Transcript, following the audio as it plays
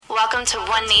welcome to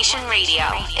One Nation Radio.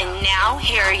 And now,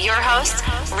 here are your hosts,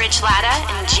 Rich Latta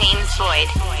and James Boyd.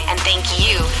 And thank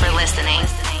you for listening.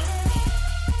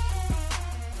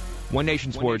 One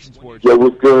Nation Sports. Yo,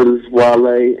 what's good? This is Wale,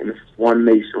 and this is One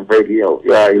Nation Radio.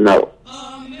 You already know.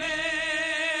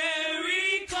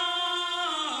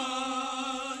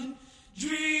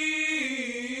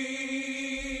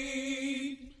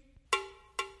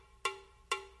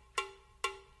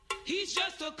 He's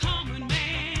just a common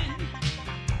man,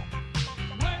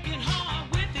 working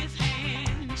hard with his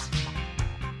hands.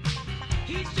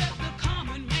 He's just a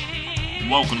common man.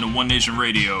 Welcome to One Nation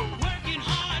Radio. Working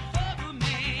hard for the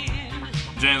man.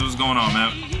 James, what's going on,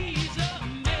 man? He's a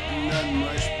man. Nothing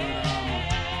much, but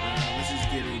let's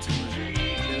just get into it.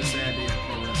 It's been a sad day for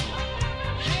pro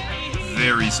wrestling.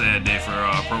 Very sad day for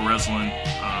pro wrestling.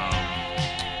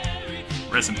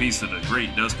 Rest in peace to the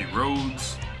great Dusty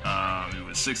Rhodes. He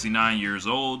was 69 years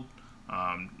old.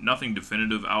 Nothing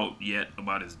definitive out yet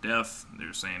about his death.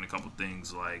 They're saying a couple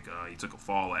things like he took a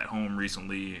fall at home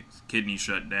recently, his kidney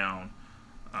shut down.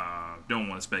 Don't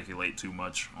want to speculate too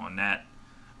much on that,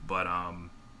 but I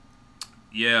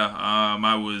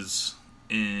was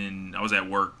at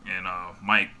work and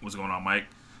Mike, what's going on, Mike?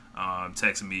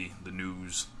 Texted me the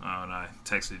news, and I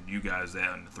texted you guys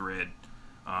that in the thread.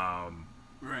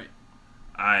 Right.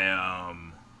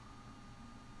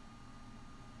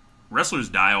 Wrestlers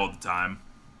die all the time,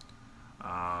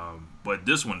 but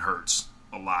this one hurts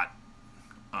a lot.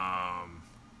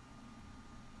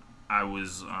 I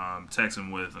was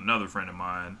texting with another friend of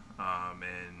mine,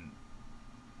 and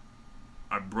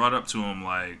I brought up to him,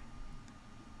 like,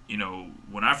 you know,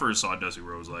 when I first saw Dusty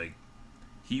Rhodes, like,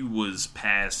 he was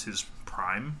past his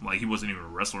prime. Like, he wasn't even a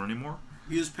wrestler anymore.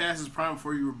 He was past his prime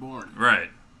before you were born. Right.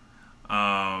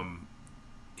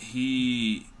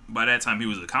 By that time, he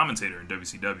was a commentator in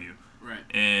WCW. Right.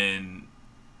 And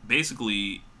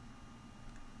basically,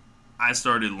 I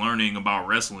started learning about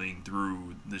wrestling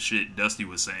through the shit Dusty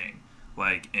was saying.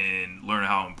 Like, and learning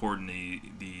how important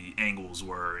the angles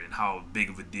were and how big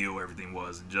of a deal everything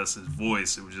was. And just his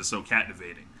voice, it was just so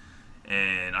captivating.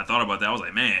 And I thought about that. I was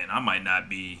like, man, I might not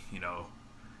be,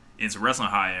 into wrestling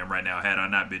how I am right now had I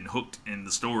not been hooked in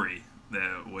the story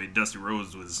the way Dusty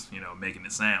Rhodes was, making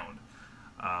it sound.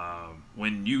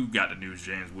 When you got the news,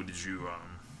 James, what did you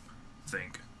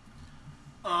think?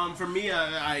 For me,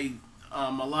 I a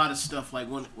lot of stuff, like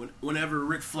whenever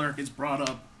Ric Flair gets brought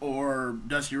up or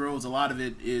Dusty Rhodes, a lot of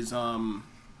it is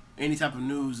any type of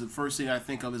news. The first thing I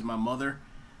think of is my mother.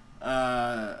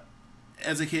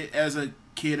 As a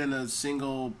kid in a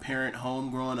single parent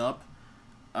home growing up,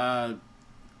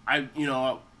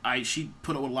 she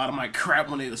put up with a lot of my crap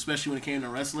especially when it came to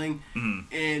wrestling.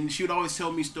 Mm-hmm. And she would always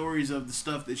tell me stories of the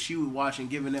stuff that she would watch. And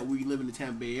given that we live in the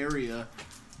Tampa Bay area,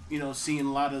 seeing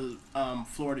a lot of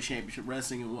Florida Championship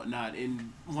Wrestling and whatnot.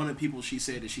 And one of the people she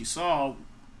said that she saw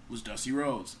was Dusty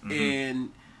Rhodes.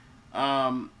 Mm-hmm.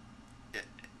 And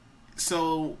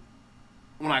so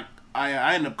when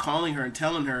I ended up calling her and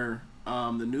telling her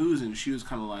the news, and she was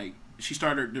kind of like, she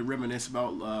started to reminisce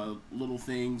about little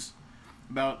things.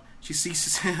 About she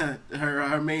sees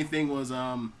her main thing was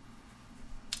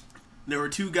there were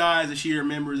two guys that she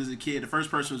remembers as a kid. The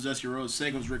first person was Dusty Rhodes.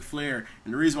 Second was Ric Flair.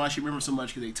 And the reason why she remembers so much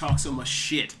because they talk so much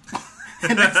shit.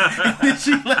 And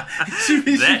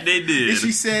they did. And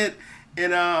she said,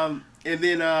 and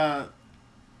then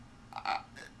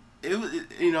it was,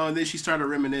 and then she started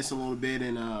reminiscing a little bit,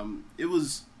 and it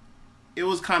was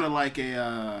kind of like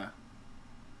a.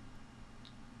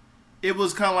 It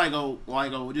was kind of like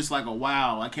a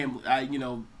wow.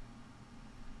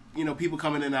 People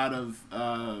coming in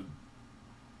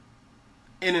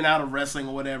and out of wrestling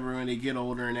or whatever when they get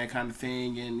older and that kind of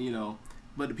thing, and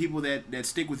but the people that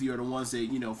stick with you are the ones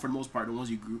that for the most part the ones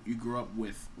you grew up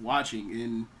with watching,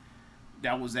 and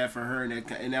that was that for her,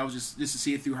 and that was just to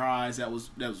see it through her eyes. That was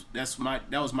my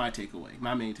takeaway,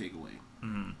 my main takeaway.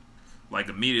 Mm-hmm. Like,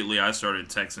 immediately I started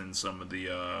texting some of the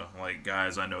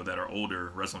guys I know that are older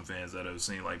wrestling fans that I've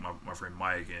seen, like my friend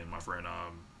Mike and my friend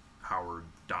Howard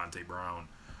Dante Brown,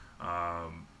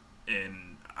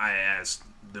 and I asked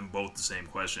them both the same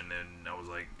question, and I was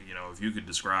like, if you could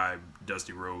describe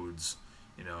Dusty Rhodes,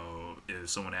 if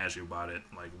someone asked you about it,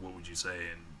 like, what would you say?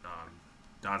 And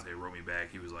Dante wrote me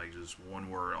back. He was like, just one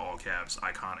word, all caps,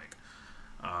 iconic.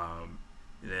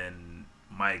 Then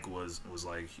Mike was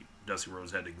like, Dusty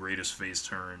Rhodes had the greatest face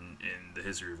turn in the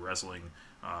history of wrestling.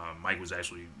 Mike was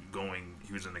actually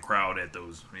he was in the crowd at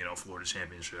those, Florida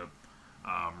Championship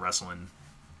wrestling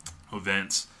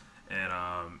events, and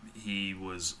he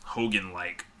was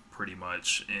Hogan-like pretty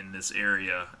much in this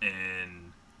area,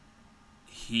 and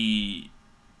he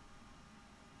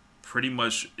pretty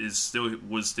much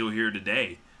was still here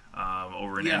today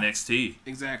over in Yeah. NXT.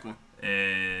 Exactly.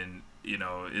 And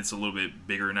it's a little bit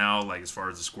bigger now, like as far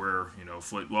as the square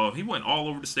foot. Well, he went all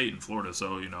over the state in Florida,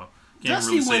 so can't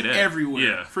Dusty really say went that. everywhere.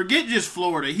 Yeah, Forget just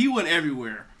Florida. He went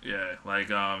everywhere. yeah. Like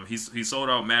he sold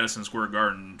out Madison Square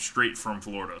Garden straight from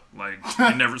Florida. Like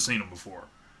I'd never seen him before,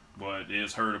 but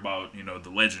it's heard about the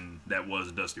legend that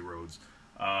was Dusty Rhodes.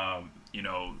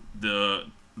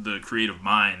 The creative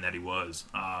mind that he was.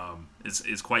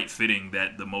 It's quite fitting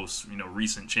that the most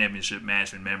recent championship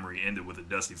match in memory ended with a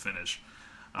Dusty finish,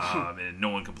 and no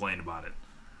one complained about it.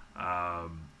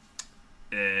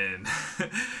 And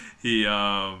he,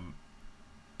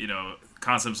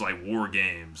 concepts like War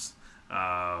Games,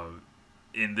 and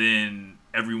then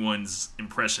everyone's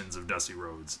impressions of Dusty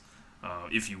Rhodes,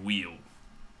 if you will.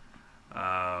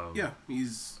 Yeah,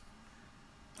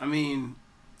 I mean,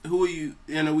 who are you?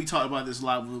 We talked about this a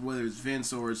lot, whether it's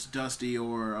Vince or it's Dusty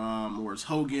or it's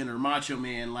Hogan or Macho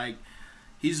Man. Like,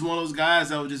 he's one of those guys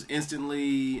that was just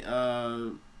instantly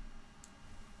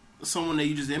someone that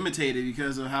you just imitated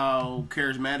because of how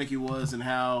charismatic he was and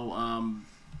how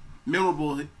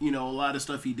memorable a lot of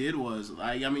stuff he did was.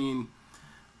 Like, I mean,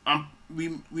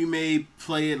 we may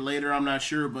play it later, I'm not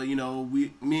sure, but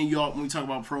me and you all, when we talk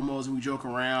about promos and we joke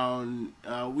around,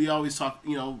 we always talk.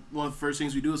 One of the first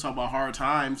things we do is talk about hard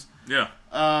times. Yeah.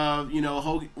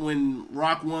 Hogan, when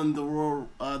Rock won the Royal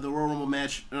Rumble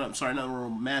match, I'm sorry, not the Royal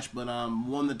Rumble match, but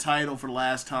won the title for the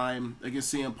last time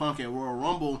against CM Punk at Royal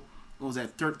Rumble. What was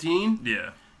that, 13? Yeah.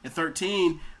 At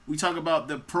 13, we talk about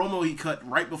the promo he cut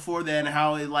right before that and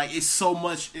how it's so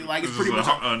much, it's pretty much a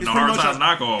Hard Times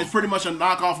knockoff. It's pretty much a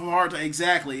knockoff of Hard Times,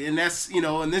 exactly. And that's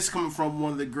and this coming from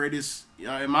one of the greatest,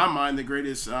 in my mind, the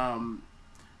greatest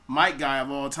mic guy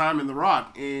of all time in The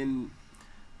Rock. And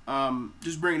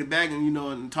just bringing it back and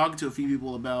and talking to a few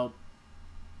people about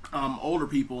older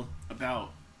people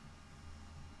about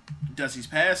Dusty's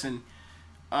passing,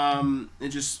 and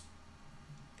just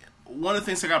one of the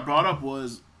things that got brought up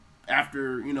was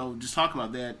after just talking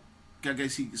about that, I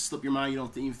guess you slip your mind, you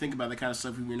don't even think about that kind of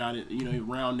stuff if you're not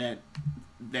around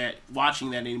that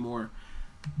watching that anymore.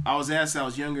 I was asked, I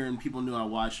was younger and people knew I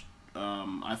watched,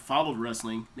 I followed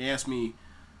wrestling. They asked me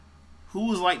who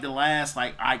was like the last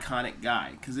like iconic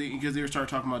guy, because they were started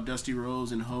talking about Dusty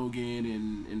Rhodes and Hogan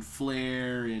and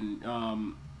Flair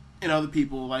and other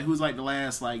people, like who's like the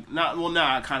last, like not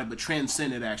iconic but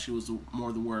transcended actually was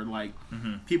more the word, like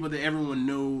people that everyone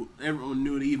knew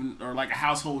to even, or like a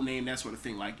household name, that sort of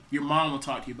thing, like your mom will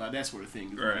talk to you about, that sort of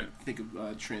thing. Right. Like, think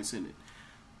of transcendent.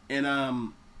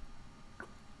 And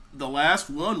the last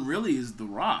one really is The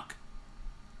Rock.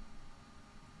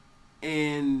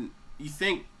 And you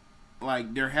think like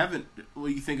what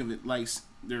do you think of it, like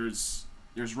there's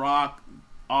Rock,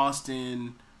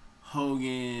 Austin,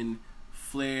 Hogan,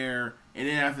 Flair, and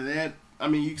then after that, I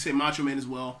mean, you can say Macho Man as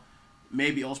well.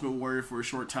 Maybe Ultimate Warrior for a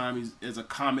short time. He's as a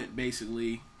comet,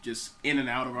 basically, just in and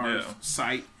out of our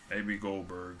sight. Maybe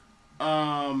Goldberg.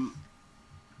 And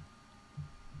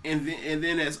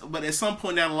then at some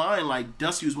point down the line, like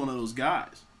Dusty was one of those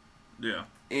guys. Yeah.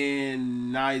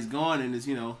 And now he's gone, and it's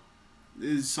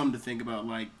this is something to think about.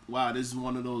 Like, wow, this is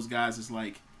one of those guys. That's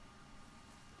like,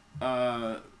 one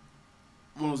of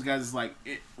those guys is like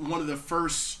one of the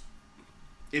first.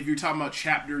 If you're talking about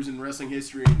chapters in wrestling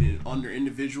history under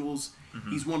individuals,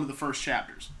 he's one of the first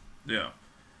chapters. Yeah.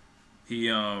 He,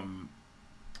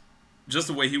 just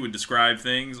the way he would describe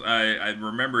things, I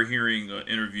remember hearing an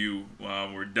interview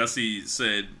where Dusty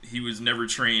said he was never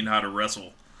trained how to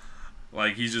wrestle.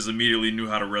 Like, he just immediately knew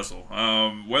how to wrestle.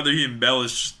 Whether he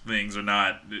embellished things or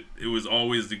not, it was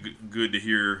always good to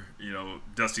hear,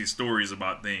 Dusty's stories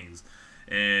about things.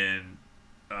 And,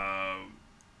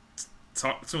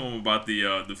 talk to him about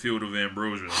the Field of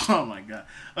Ambrosia. Oh my god.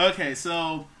 Okay,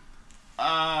 so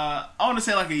I want to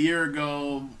say like a year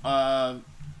ago,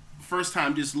 first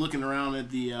time just looking around at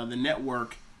the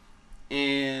network,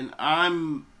 and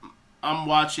I'm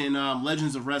watching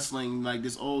Legends of Wrestling, like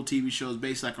this old TV show is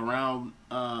based like a round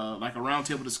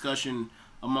table discussion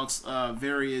amongst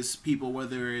various people,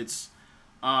 whether it's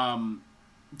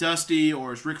Dusty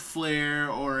or it's Ric Flair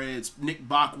or it's Nick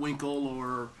Bockwinkel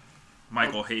or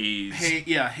Michael Hayes.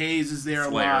 Hayes is there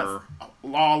Flair. a lot.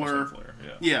 Lawler. Flair,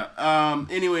 yeah.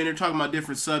 Anyway, they're talking about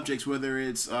different subjects, whether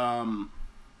it's and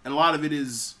a lot of it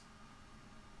is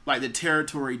like the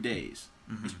territory days.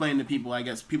 Explaining to people, I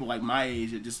guess people like my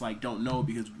age that just like don't know,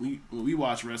 because when we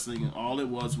watched wrestling, all it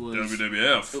was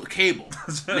WWF. Cable,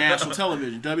 national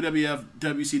television, WWF,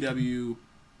 WCW,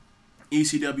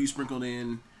 ECW sprinkled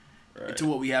in to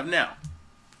what we have now.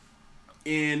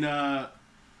 And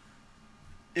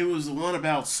it was the one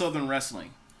about Southern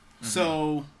wrestling.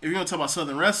 So if you're gonna talk about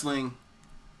Southern wrestling,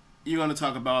 you're gonna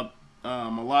talk about a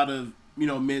lot of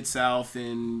Mid-South,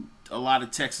 and a lot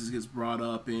of Texas gets brought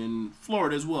up, in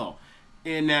Florida as well.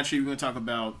 And naturally, we're gonna talk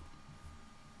about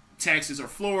Texas or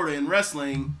Florida in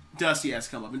wrestling. Dusty has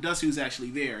come up, and Dusty was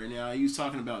actually there, and he was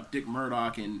talking about Dick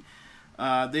Murdoch, and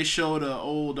they showed an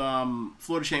old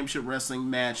Florida Championship Wrestling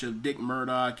match of Dick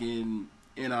Murdoch and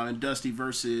Dusty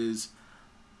versus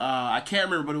I can't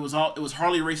remember, but it was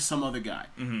Harley Race and some other guy,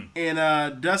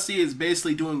 and Dusty is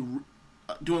basically doing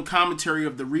commentary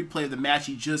of the replay of the match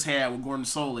he just had with Gordon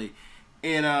Solie.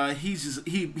 And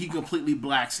he completely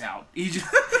blacks out. He just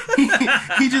he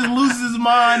just loses his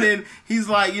mind, and he's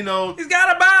like, he's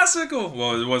got a bicycle.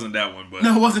 Well, it wasn't that one, but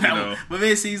no, it wasn't that one. But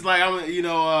basically, he's like,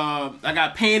 I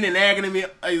got pain and agony.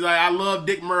 He's like, I love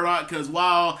Dick Murdoch because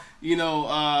while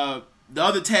the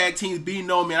other tag teams beating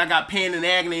on me, and I got pain and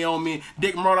agony on me,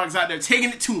 Dick Murdoch's out there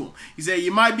taking it to him. He said,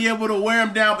 you might be able to wear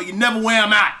him down, but you never wear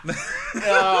him out.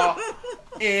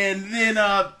 And then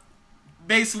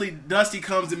basically, Dusty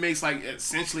comes and makes like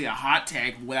essentially a hot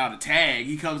tag without a tag.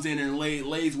 He comes in and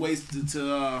lays waste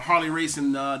to Harley Race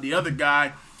and the other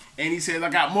guy, and he says, "I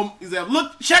got more." He said,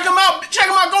 "Look, check him out,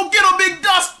 go get him, Big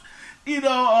Dust.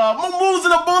 More moves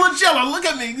than a bowl of jello. Look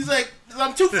at me." He's like,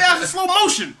 "I'm too fast in slow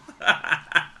motion."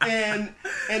 and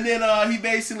then he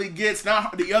basically gets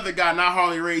not the other guy, not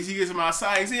Harley Race. He gets him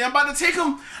outside. He says, I'm about to take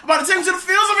him to the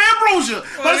fields of Ambrosia.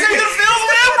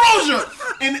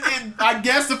 And I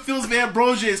guess the fields of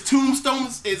Ambrosia is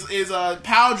tombstones, is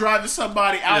power driving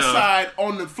somebody outside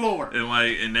on the floor. And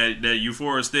like in that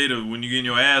euphoric state of when you getting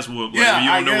your ass whooped, like you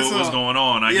don't know what's going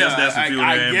on. I guess that's the field of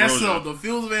Ambrosia. I guess so. The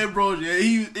fields of Ambrosia.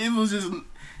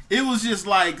 It was just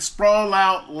like sprawl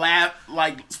out, laugh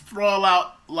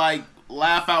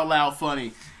out loud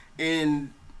funny,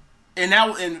 and that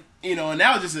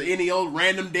was just any old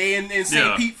random day in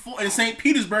St.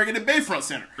 Petersburg at the Bayfront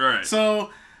Center. Right. So,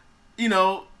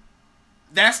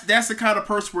 that's the kind of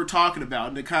person we're talking about,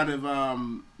 and the kind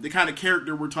of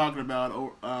character we're talking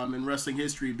about in wrestling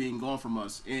history being gone from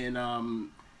us, and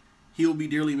he'll be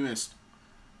dearly missed.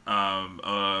 Thing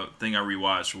I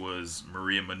rewatched was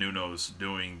Maria Menounos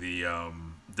doing the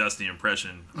Dusty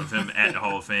impression of him at the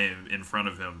Hall of Fame in front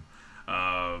of him.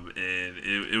 And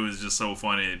it was just so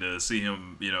funny to see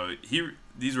him.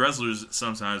 These wrestlers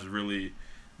sometimes really,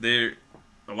 a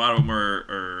lot of them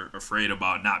are afraid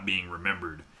about not being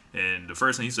remembered. And the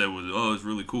first thing he said was, "Oh, it's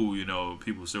really cool.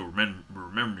 People still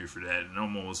remember me for that." And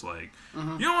I'm almost like,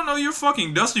 "You don't know you're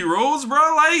fucking Dusty Rhodes, bro."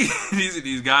 Like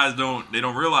these guys don't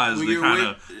realize the kind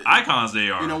of icons they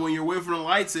are. When you're away from the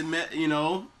lights,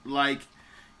 like.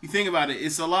 You think about it,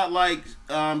 it's a lot like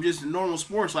just normal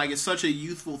sports. Like, it's such a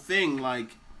youthful thing. Like,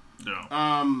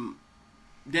 Dan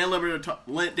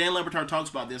Lebertard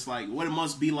talks about this, like what it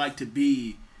must be like to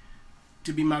be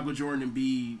Michael Jordan and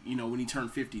be, when he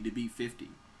turned 50, to be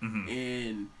 50,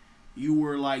 and you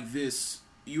were this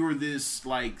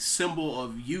like symbol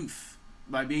of youth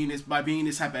by being this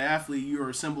type of athlete. You are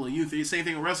a symbol of youth. The same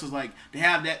thing with wrestlers, like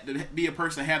to be a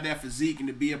person, to have that physique, and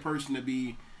to be a person to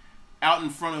be out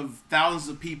in front of thousands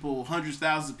of people, hundreds of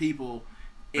thousands of people,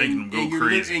 and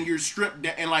you're stripped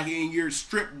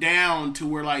down to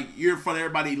where like you're in front of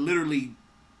everybody, literally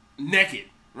naked,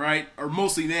 right, or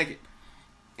mostly naked,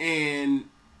 and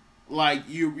like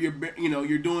you're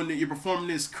performing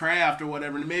this craft or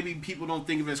whatever, and maybe people don't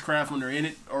think of it as craft when they're in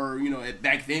it, or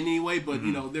back then anyway, but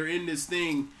they're in this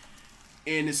thing,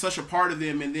 and it's such a part of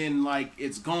them, and then like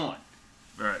it's gone.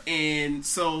 Right. And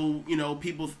so,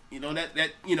 people,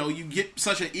 that you get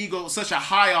such an ego, such a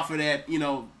high off of that,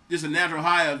 just a natural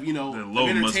high of, of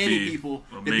entertaining people.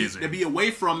 Amazing. To be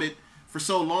away from it for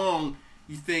so long,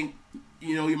 you think,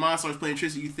 your mind starts playing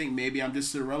tricks, and you think maybe I'm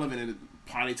just irrelevant, and it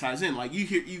probably ties in. Like,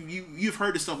 you've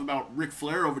heard this stuff about Ric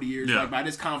Flair over the years, like by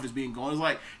this confidence being gone. It's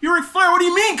like, you're Ric Flair, what do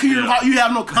you mean? Because you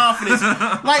have no confidence.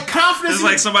 Like, confidence. It's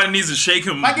like somebody needs to shake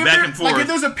him back and forth. Like, if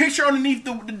there's a picture underneath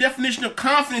the definition of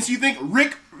confidence, you think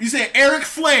you say Eric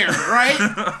Flair, right?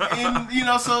 And,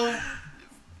 so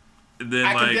then,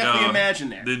 I can definitely imagine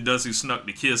that. Then Dusty snuck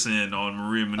the kiss in on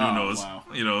Maria Menounos. Oh,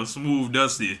 wow. Smooth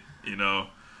Dusty, he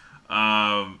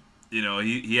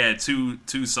had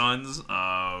two sons,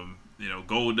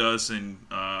 Goldust and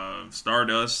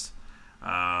Stardust,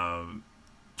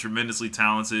 tremendously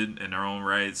talented in their own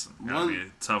rights. Gotta be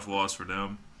a tough loss for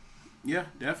them. Yeah,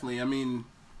 definitely. I mean,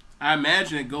 I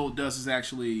imagine that Goldust is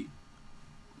actually.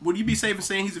 Would you be safe in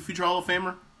saying he's a future Hall of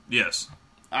Famer? Yes.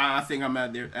 I think I'm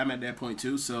at that point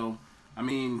too. So, I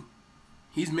mean,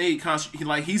 he's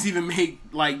even made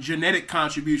like genetic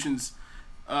contributions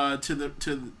to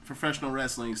the professional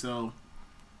wrestling. So,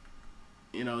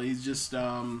 he's just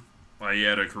Like, he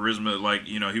had a charisma. Like,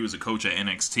 you know, he was a coach at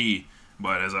NXT,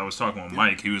 but as I was talking with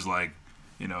Mike, he was like,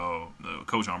 you know, the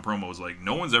coach on promo was like,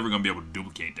 no one's ever going to be able to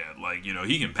duplicate that. Like, you know,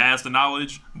 he can pass the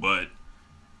knowledge, but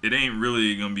it ain't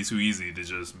really going to be too easy to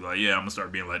just be like, yeah, I'm going to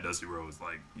start being like Dusty Rhodes.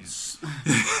 Like, speaking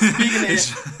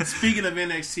of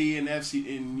NXT and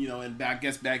FC, and, you know, and I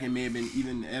guess back it may have been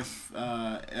even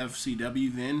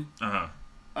FCW then.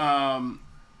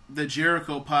 The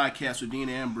Jericho podcast with Dean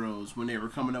Ambrose, when they were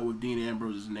coming up with Dean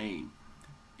Ambrose's name,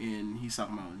 and he's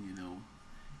talking about, you know,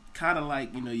 kind of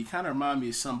like, you know, you kind of remind me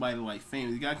of somebody like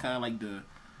famous. You got kind of like the,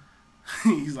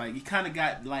 he's like, he kind of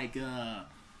got like, kind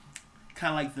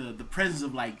of like the presence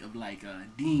of like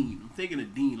Dean. I'm thinking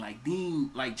of Dean,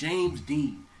 like James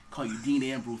Dean. Call you Dean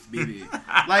Ambrose, baby.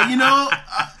 Like, you know,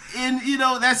 and you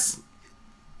know, that's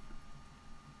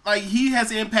like, he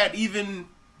has impact even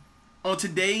on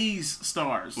today's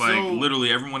stars. Like, so,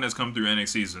 literally everyone that's come through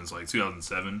NXT since like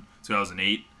 2007,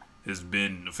 2008 has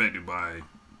been affected by,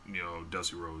 you know,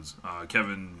 Dusty Rhodes.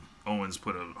 Kevin Owens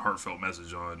put a heartfelt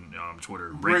message on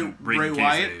Twitter. Bray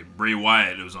Wyatt? Bray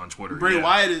Wyatt, it was on Twitter. Bray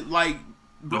Wyatt is like,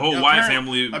 the whole Wyatt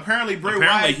family. Apparently, Bray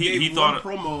Wyatt gave one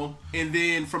promo, and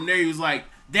then from there he was like,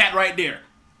 "That right there,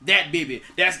 that baby,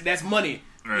 that's money,"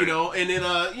 right. You know. And then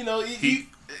you know, he's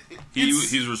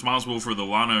responsible for the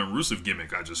Lana and Rusev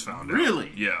gimmick. I just found out.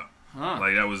 Really? Yeah. Huh.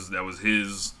 Like that was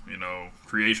his, you know,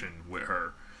 creation with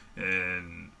her,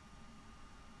 and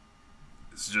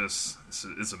it's just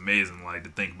it's amazing. Like, to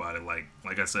think about it. Like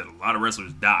I said, a lot of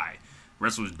wrestlers die.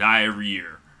 Wrestlers die every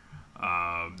year.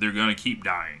 They're gonna keep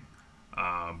dying.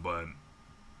 But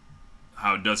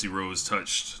how Dusty Rhodes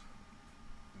touched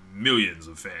millions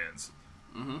of fans,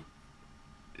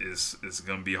 it's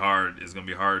gonna be hard. It's gonna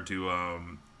be hard to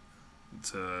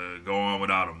go on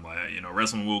without him. Like, you know,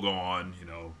 wrestling will go on, you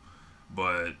know,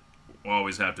 but we'll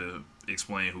always have to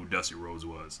explain who Dusty Rhodes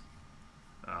was.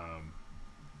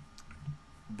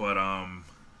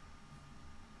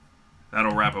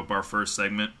 That'll wrap up our first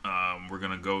segment. We're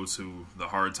going to go to the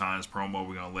Hard Times promo.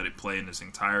 We're going to let it play in its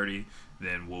entirety.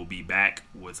 Then we'll be back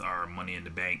with our Money in the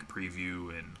Bank preview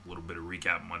and a little bit of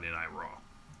recap Monday Night Raw.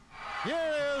 Here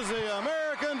is the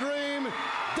American Dream,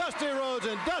 Dusty Rhodes.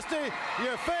 And Dusty,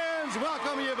 your fans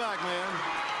welcome you back, man.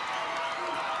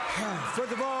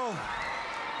 First of all,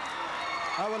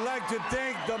 I would like to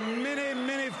thank the many,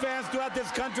 many fans throughout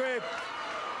this country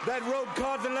that wrote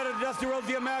cards and letters to Dusty Rhodes,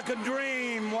 the American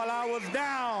Dream, while I was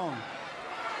down.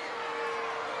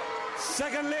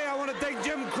 Secondly, I want to thank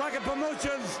Jim Crockett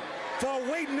Promotions for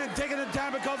waiting and taking the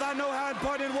time, because I know how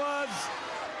important it was.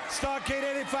 Starrcade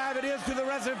 85 it is to the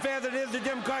wrestling fans, it is to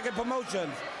Jim Crockett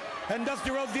Promotions. And Dusty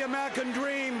Rhodes, the American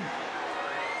Dream,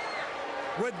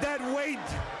 with that weight,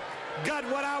 got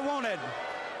what I wanted.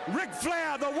 Ric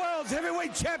Flair, the world's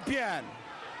heavyweight champion.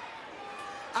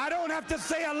 I don't have to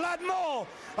say a lot more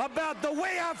about the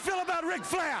way I feel about Ric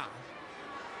Flair.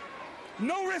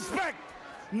 No respect,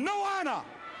 no honor.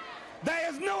 There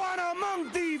is no honor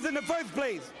among thieves in the first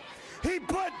place. He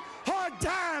put hard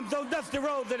times on Dusty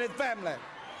Rhodes and his family.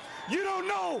 You don't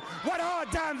know what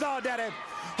hard times are, Daddy.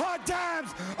 Hard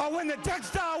times are when the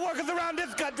textile workers around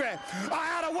this country are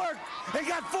out of work and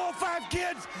got 4 or 5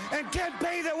 kids and can't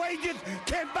pay their wages,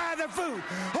 can't buy their food.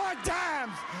 Hard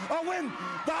times are when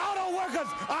the auto workers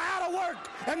are out of work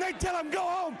and they tell them go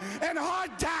home. And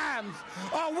hard times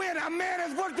are when a man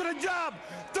has worked at a job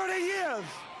 30 years.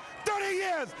 30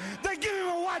 years. They give him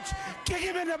a watch, kick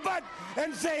him in the butt,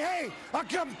 and say, hey, a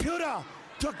computer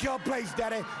took your place,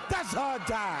 Daddy. That's hard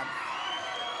time.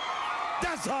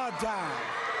 That's hard time.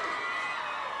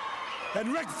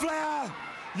 And Ric Flair,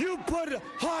 you put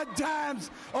hard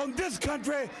times on this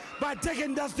country by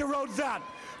taking Dusty Rhodes out.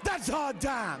 That's hard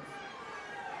time.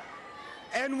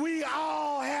 And we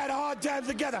all had hard times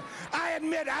together. I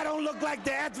admit I don't look like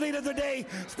the athlete of the day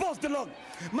supposed to look.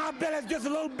 My belly's just a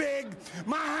little big.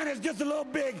 My hind is just a little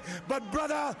big. But,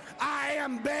 brother, I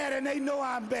am bad, and they know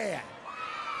I'm bad.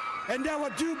 And there were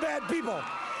 2 bad people.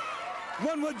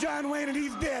 One was John Wayne, and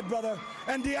he's dead, brother.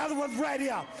 And the other one's right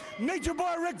here. Nature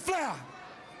Boy Ric Flair.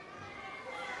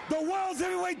 The world's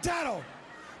heavyweight title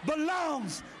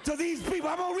belongs to these people.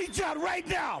 I'm going to reach out right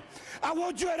now. I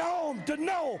want you at home to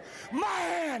know my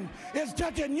hand is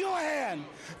touching your hand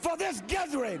for this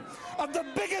gathering of the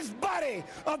biggest body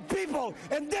of people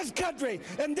in this country,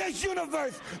 in this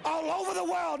universe, all over the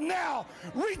world now.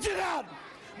 Reach it out,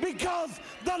 because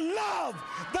the love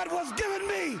that was given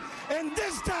me, and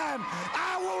this time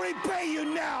I will repay you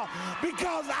now,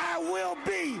 because I will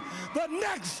be the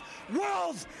next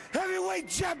world's heavyweight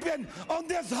champion on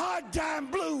this Hard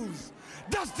Time Blues.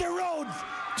 Dusty Rhodes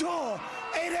Tour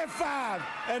 85.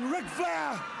 And Ric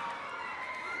Flair,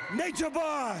 Nature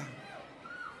Boy,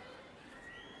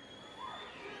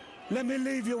 Let me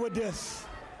leave you with this.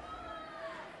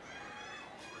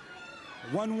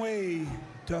 One way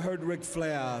to hurt Ric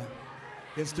Flair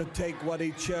is to take what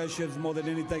he cherishes more than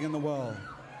anything in the world.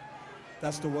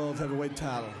 That's the world's heavyweight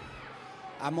title.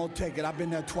 I'm gonna take it. I've been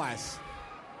there twice.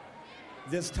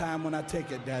 This time when I take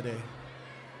it, Daddy,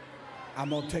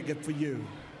 I'm gonna take it for you.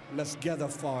 Let's gather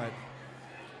for it.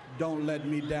 Don't let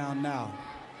me down now,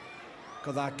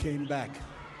 because I came back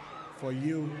for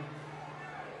you,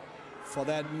 for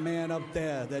that man up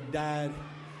there that died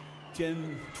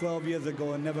 10, 12 years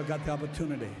ago and never got the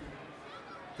opportunity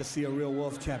to see a real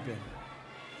world champion.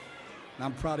 And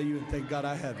I'm proud of you, and thank God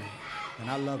I have you.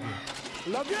 And I love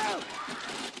you. Love you!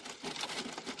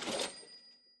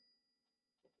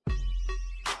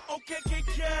 Okay,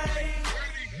 KK.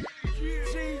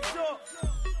 G's up.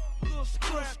 Little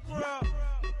scrap.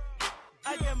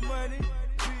 I got money.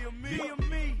 Be a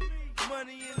me.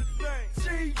 Money in the bank.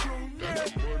 See you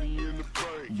next.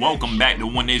 Welcome back to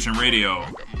One Nation Radio.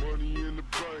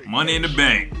 Money in the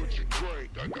Bank.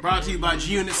 Brought to you by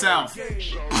G Unit South.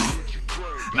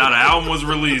 Now the album was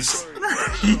released.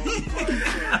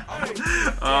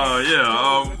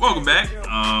 Welcome back.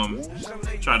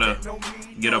 Try to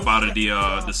get up out of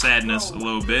the sadness a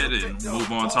little bit and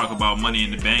move on, talk about Money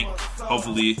in the Bank.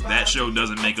 Hopefully that show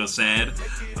doesn't make us sad.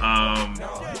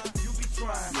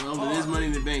 Well, it is Money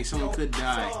in the Bank. Someone could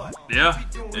die. Yeah,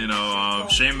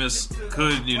 Sheamus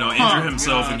could, injure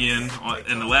himself again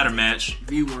in the ladder match.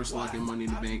 The worst luck in Money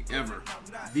in the Bank ever.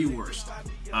 The worst.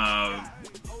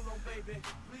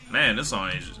 Man, this song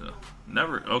ain't just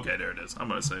never. Okay, there it is. I'm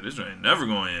about to say this ain't never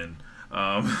going in.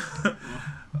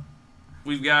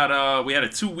 We had a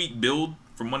 2-week build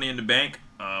for Money in the Bank.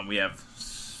 We have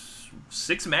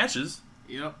 6 matches.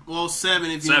 Yep. Well,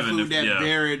 7 if you include that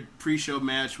Barrett pre-show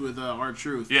match with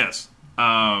R-Truth. Yes.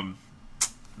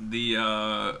 The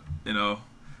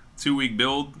 2-week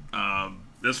build.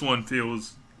 This one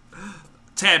feels a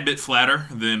tad bit flatter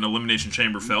than Elimination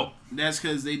Chamber felt. That's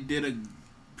because they did a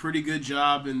pretty good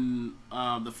job in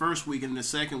the first week, and the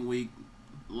second week,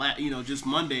 just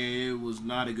Monday, it was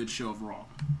not a good show of Raw.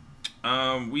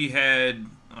 We had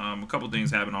a couple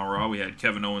things happen on Raw. We had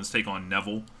Kevin Owens take on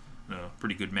Neville.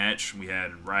 Pretty good match. We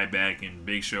had Ryback and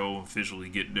Big Show officially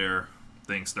get their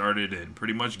thing started and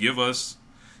pretty much give us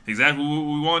exactly what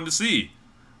we wanted to see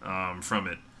from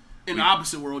it. In the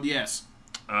opposite world, yes.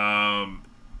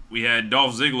 We had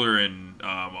Dolph Ziggler and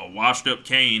a washed-up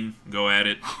Kane go at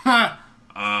it.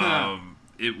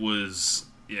 It was,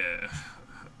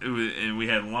 and we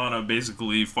had Lana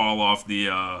basically fall off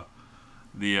the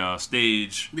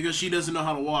stage because she doesn't know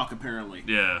how to walk, apparently.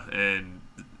 Yeah, and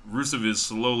Rusev is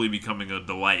slowly becoming a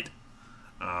delight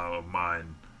of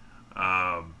mine.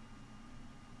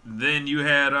 Then you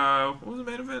had what was the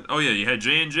main event? Oh yeah, you had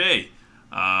J&J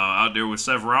out there with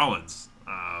Seth Rollins.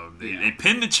 They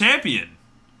pinned the champion.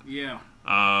 Yeah.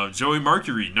 Joey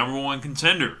Mercury, #1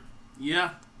 contender.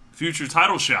 Yeah. Future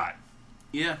title shot.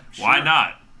 Yeah. Sure. Why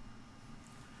not?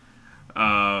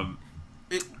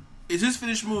 Is his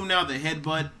finish move now the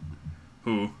headbutt?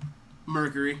 Who?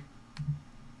 Mercury.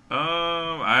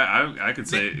 I could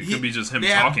say it could be just him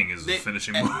talking as a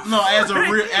finishing move. No, as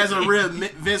a real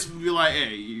Vince would be like,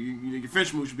 hey, your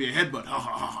finishing move should be a headbutt. Ha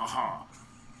ha ha ha.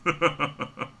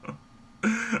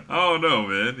 I don't know,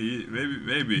 man.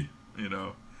 Maybe.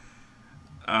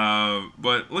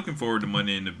 But looking forward to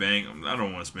Money in the Bank. I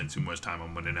don't want to spend too much time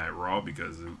on Monday Night Raw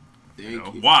because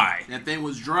why? That thing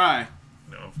was dry.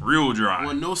 Real dry.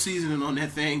 Wasn't no seasoning on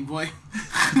that thing, boy.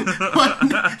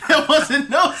 There wasn't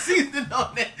no seasoning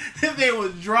on that. That thing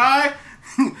was dry.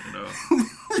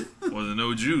 Wasn't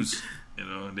no juice. They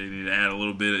need to add a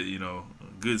little bit of,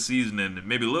 good seasoning and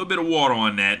maybe a little bit of water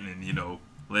on that and,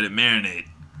 let it marinate.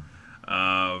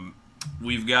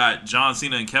 We've got John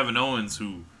Cena and Kevin Owens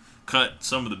who cut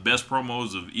some of the best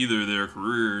promos of either of their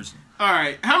careers. All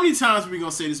right. How many times are we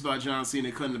going to say this about John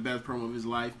Cena cutting the best promo of his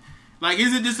life? Like,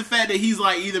 is it just the fact that he's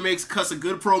like either cuts a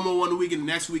good promo one week and the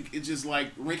next week it's just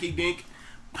like rinky dink,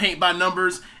 paint by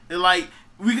numbers, and like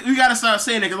we gotta stop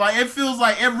saying that because like it feels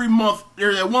like every month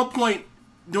there's at one point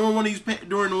during one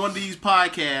of these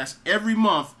podcasts every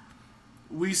month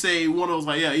we say one of those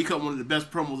like he cut one of the best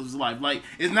promos of his life. Like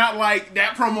it's not like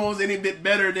that promo is any bit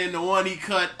better than the one he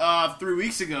cut 3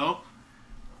 weeks ago.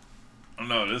 Oh,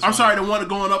 no, I'm sorry, the one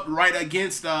going up right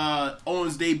against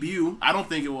Owens' debut. I don't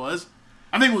think it was.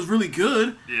 I think it was really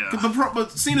good. Yeah.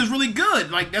 But Cena's really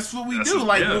good. Like that's what we do.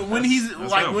 Like when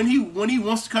he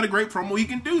wants to cut a great promo, he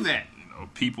can do that.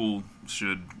 People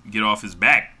should get off his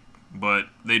back but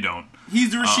they don't.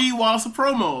 He's the Rasheed Wallace of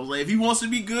promos. Like, if he wants to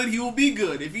be good, he will be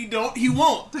good. If he don't, he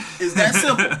won't. It's that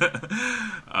simple.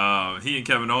 He and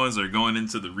Kevin Owens are going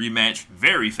into the rematch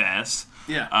very fast.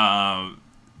 Yeah.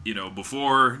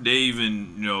 Before they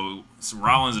even,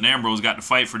 Rollins and Ambrose got to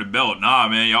fight for the belt. Nah,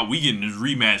 man, y'all, we getting this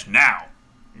rematch now.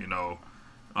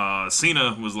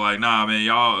 Cena was like, nah, man,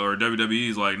 y'all, or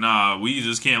WWE's like, nah, we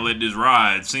just can't let this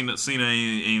ride. Cena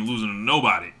ain't losing to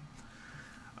nobody.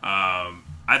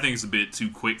 I think it's a bit too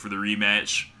quick for the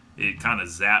rematch. It kind of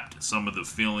zapped some of the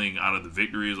feeling out of the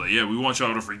victory. It's like, yeah, we want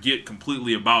y'all to forget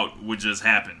completely about what just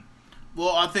happened.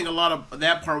 Well, I think a lot of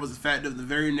that part was the fact that the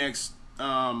very next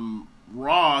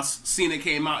Ross, Cena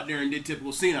came out there and did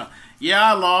typical Cena.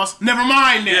 Yeah, I lost. Never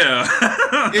mind that.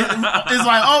 Yeah. It's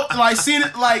like, oh, like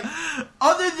Cena, like,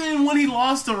 other than when he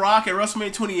lost to Rock at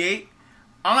WrestleMania 28,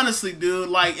 honestly, dude,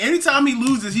 like, anytime he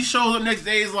loses, he shows up next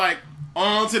day, he's like,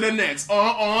 on to the next,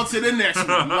 on to the next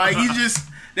one. Like, he just,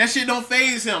 that shit don't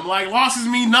faze him. Like, losses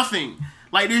mean nothing.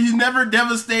 Like, he's never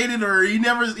devastated or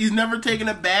he's never taken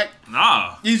it back.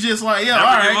 Nah. He's just like, yeah, never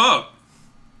all right. give up.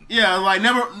 Yeah, like,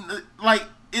 never, like,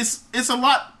 it's a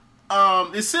lot,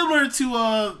 it's similar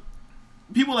to,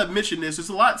 people have mentioned this, it's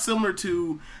a lot similar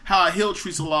to how a heel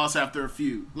treats a loss after a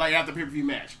feud, like after a pay-per-view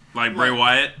match. Like Bray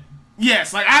Wyatt?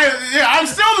 Yes, like, I'm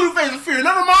still the new face of fear.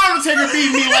 Never mind the Taker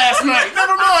beat me last night.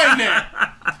 Never mind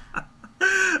that.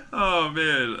 Oh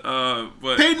man,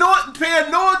 but pay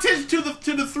no attention to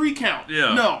the 3 count.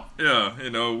 Yeah, no, yeah,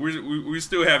 we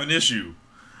still have an issue.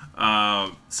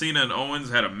 Cena and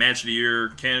Owens had a match of the year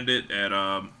candidate at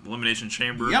Elimination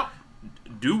Chamber. Yep.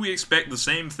 Do we expect the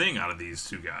same thing out of these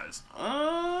two guys?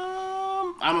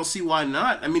 I don't see why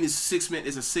not. I mean, it's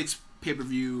a 6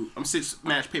 pay-per-view. 6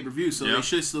 match pay-per-view, so they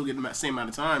should still get the same amount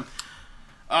of time.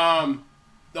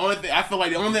 The only thing I feel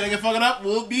like the only thing that can fuck it up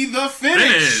will be the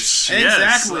finish.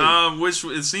 Exactly. Yes. Which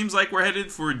it seems like we're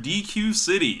headed for DQ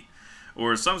City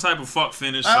or some type of fuck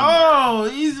finish. Somewhere. Oh,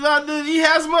 he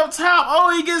has him up top.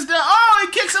 Oh, he gets down. Oh,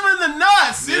 he kicks him in the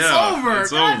nuts. It's over.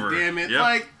 It's God over. Damn it! Yep.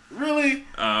 Like, really?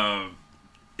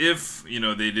 If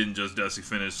they didn't just dusty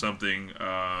finish something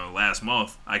last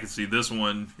month, I could see this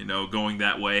one going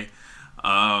that way.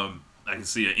 I could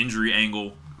see an injury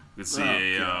angle. I could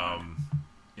see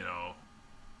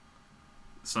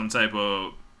some type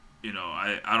of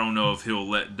I don't know if they'll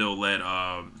let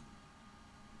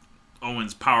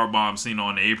Owens powerbomb Cena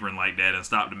on the apron like that and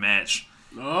stop the match.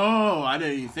 Oh, I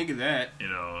didn't even think of that.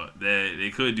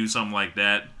 They could do something like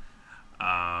that,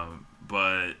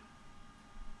 but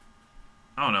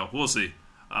I don't know. We'll see.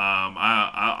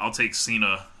 I'll take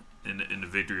Cena in the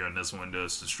victory on this one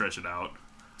just to stretch it out.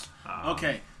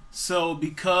 Okay, so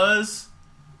because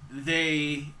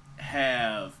they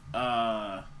have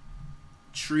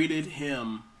treated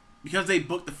him, because they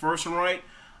booked the first one right,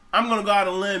 I'm gonna go out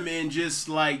on a limb and just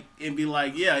be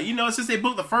like, yeah, since they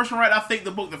booked the first one right, I think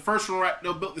they'll book the first one right.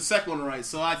 They'll book the second one right.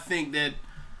 So I think that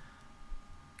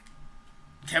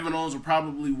Kevin Owens will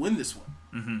probably win this one.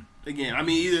 Mm-hmm. Again, I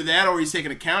mean, either that or he's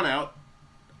taking a count out.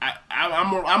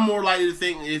 I'm more likely to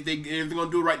think if they're gonna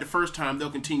do it right the first time, they'll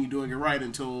continue doing it right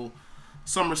until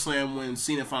SummerSlam when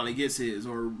Cena finally gets his,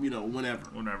 or whenever.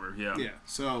 Whenever, yeah. Yeah.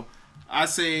 So I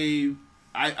say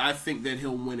I think that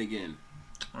he'll win again.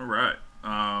 All right.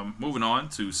 Moving on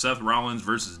to Seth Rollins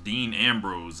versus Dean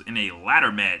Ambrose in a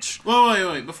ladder match.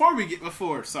 Wait. Sorry,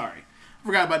 I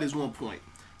forgot about this one point.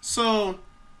 So,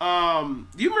 do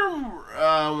you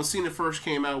remember when Cena first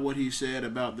came out, what he said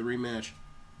about the rematch?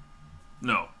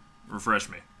 No. Refresh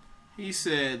me. He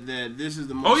said that this is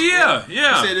the most... Oh, yeah. He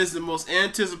said this is the most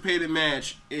anticipated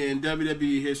match in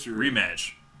WWE history.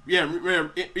 Rematch. Yeah,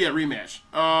 rematch.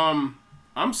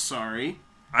 I'm sorry.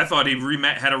 I thought he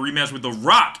had a rematch with The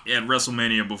Rock at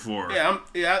WrestleMania before. Yeah,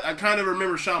 I kind of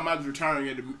remember Shawn Michaels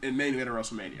retiring in main event at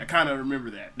WrestleMania. I kind of remember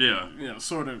that. Yeah.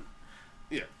 Sort of.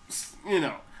 Yeah.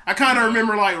 I kind of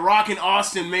remember Rock and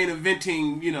Austin main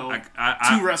eventing, to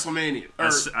WrestleMania.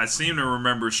 I seem to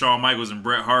remember Shawn Michaels and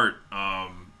Bret Hart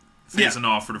facing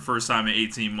off for the first time in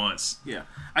 18 months. Yeah.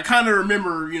 I kind of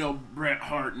remember, Bret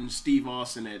Hart and Steve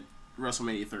Austin at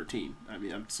WrestleMania 13. I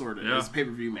mean, I'm sort of it's a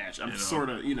pay-per-view match. I'm sort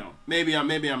of, maybe I'm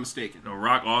mistaken.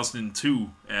 Rock Austin 2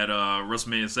 at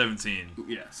WrestleMania 17.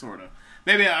 Yeah, sort of.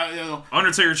 Maybe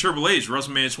Undertaker Triple H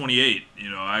WrestleMania 28.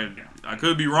 I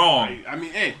could be wrong. I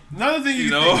mean, hey, another thing you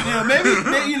can think, maybe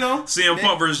CM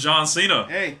Punk versus John Cena.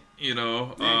 Hey,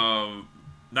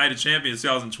 Night of Champions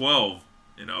 2012.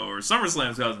 Or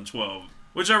SummerSlam 2012,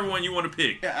 whichever one you want to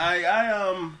pick.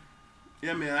 Yeah,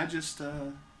 man. I just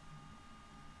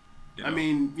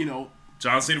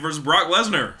John Cena versus Brock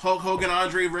Lesnar. Hulk Hogan,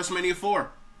 Andre, WrestleMania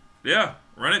 4. Yeah,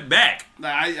 run it back.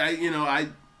 I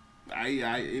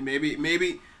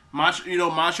Maybe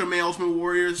Macho Man Ultimate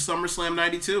Warrior SummerSlam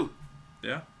 '92.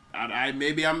 Yeah.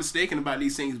 Maybe I'm mistaken about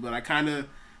these things, but I kind of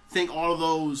think all of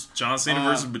those. John Cena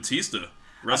versus Batista,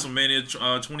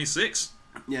 WrestleMania 26.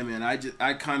 Yeah, man.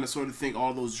 I kind of sort of think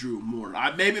all those drew more.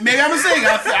 Maybe I'm mistaken,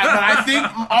 but I think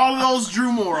all of those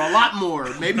drew more, a lot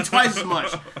more, maybe twice as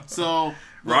much. So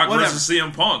Rock whatever. versus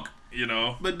CM Punk. You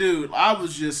know. But dude, I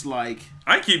was just like,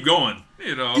 I keep going.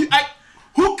 You know.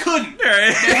 Who couldn't? So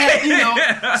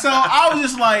I was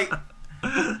just like,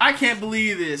 I can't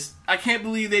believe this. I can't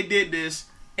believe they did this.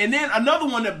 And then another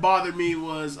one that bothered me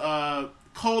was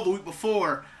Cole the week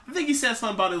before. I think he said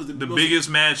something about it was the biggest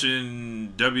match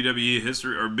in WWE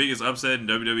history, or biggest upset in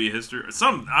WWE history, or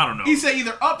something. I don't know. He said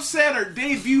either upset or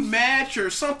debut match or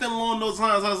something along those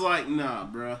lines. I was like, nah,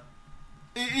 bruh.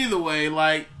 Either way,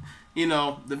 like, you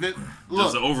know, look,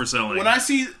 just the overselling. When I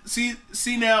see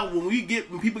now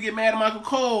when people get mad at Michael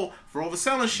Cole for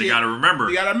overselling shit, you gotta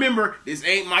remember this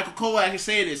ain't Michael Cole actually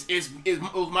saying this. It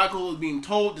was Michael Cole being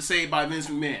told to say it by Vince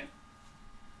McMahon,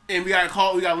 and we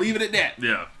gotta leave it at that.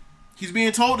 Yeah. He's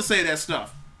being told to say that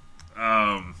stuff.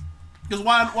 Because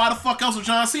why the fuck else would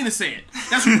John Cena say it?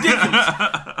 That's ridiculous.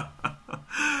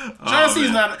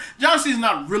 John Cena's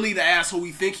not really the asshole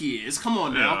we think he is. Come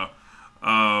on now.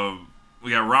 Yeah. We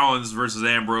got Rollins versus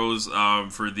Ambrose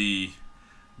for the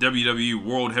WWE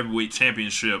World Heavyweight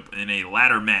Championship in a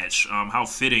ladder match. How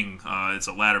fitting it's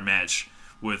a ladder match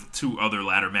with two other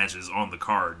ladder matches on the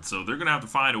card. So they're gonna have to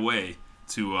find a way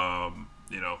to.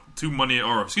 The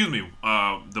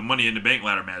Money in the Bank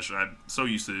ladder match. I'm so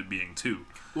used to it being two.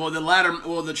 Well,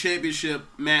 the championship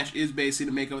match is basically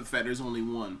to make up the fact there's only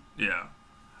one. Yeah.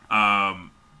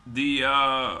 The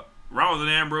Rollins and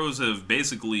Ambrose have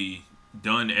basically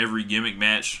done every gimmick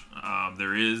match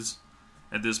there is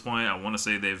at this point. I want to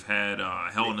say they've had a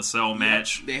Hell in a Cell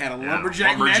match. They had a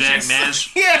lumberjack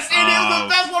match. Yes, it is the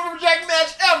best lumberjack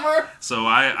match ever. So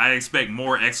I expect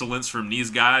more excellence from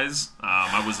these guys.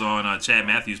 I was on Chad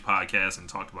Matthews' podcast and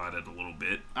talked about it a little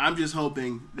bit. I'm just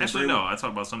hoping that I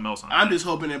talked about something else. I'm just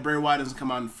hoping that Bray Wyatt doesn't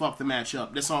come out and fuck the match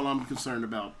up. That's all I'm concerned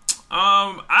about.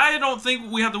 I don't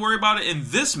think we have to worry about it in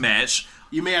this match.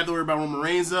 You may have to worry about Roman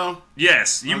Reigns, though.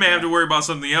 Yes, you may have to worry about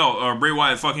something else, or Bray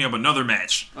Wyatt fucking up another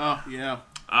match. Oh, yeah.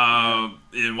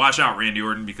 And watch out, Randy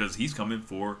Orton, because he's coming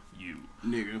for you.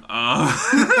 Nigga.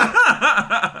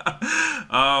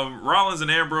 Rollins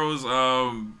and Ambrose,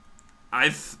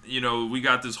 we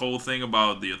got this whole thing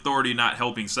about the Authority not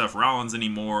helping Seth Rollins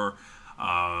anymore.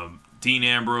 Dean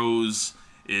Ambrose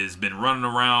has been running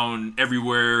around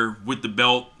everywhere with the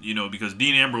belt, because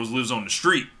Dean Ambrose lives on the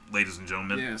street, ladies and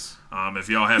gentlemen. Yes. If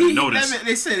y'all haven't noticed.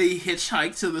 They said he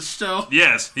hitchhiked to the show.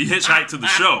 Yes, he hitchhiked to the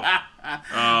show.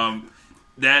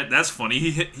 That's funny.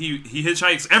 He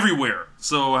hitchhikes everywhere.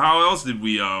 So how else did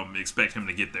we expect him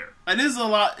to get there? And this is a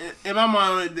lot in my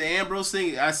mind. The Ambrose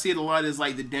thing, I see it a lot as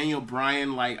like the Daniel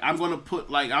Bryan. Like I'm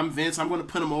Vince. I'm gonna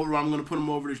put him over. I'm gonna put him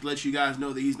over to let you guys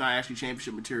know that he's not actually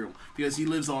championship material because he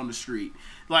lives on the street.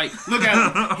 Like look at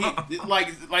him.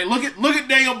 Look at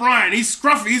Daniel Bryan. He's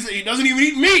scruffy. He doesn't even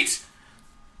eat meat.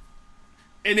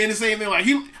 And then the same thing, like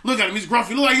look at him, he's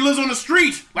gruffy. Look like he lives on the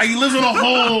street. Like he lives on a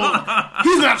hole.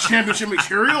 He's not championship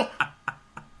material.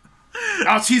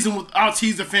 I'll tease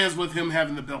the fans with him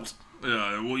having the belt.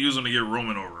 Yeah, we'll use him to get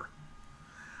Roman over.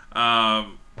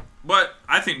 But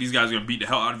I think these guys are gonna beat the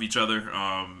hell out of each other,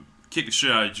 kick the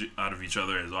shit out of each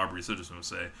other, as Aubrey Citizen would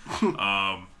say.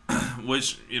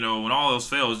 Which when all else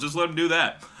fails, just let them do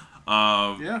that.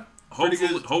 Yeah.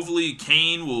 Hopefully,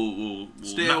 Kane will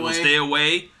stay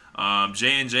away.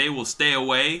 J&J will stay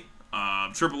away.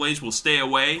 Triple H will stay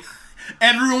away.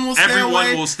 Everyone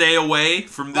will stay away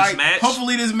from this match.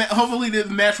 Hopefully this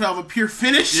match will have a pure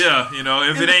finish. Yeah,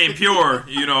 if it ain't pure,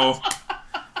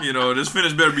 this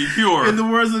finish better be pure. In the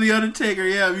words of The Undertaker,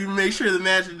 yeah, you make sure the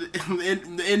match,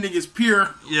 the ending is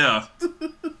pure. Yeah.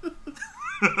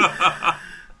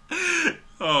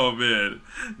 Oh man,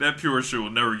 that pure shit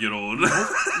will never get old.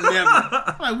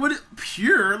 Never. Like what?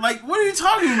 Pure? Like what are you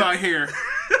talking about here?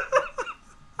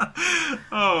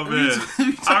 Oh man,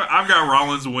 I've got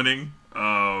Rollins winning.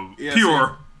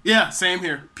 Pure. Yeah, same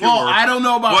here. Pure. Well, I don't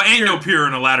know about. Well, ain't no pure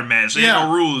in a ladder match. Ain't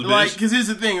no rules, bitch. Like, because here's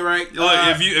the thing, right?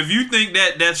 If you think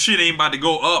that shit ain't about to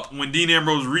go up when Dean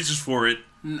Ambrose reaches for it,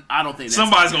 I don't think that's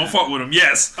somebody's gonna fuck with him.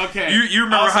 Yes. Okay. You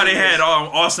remember how they had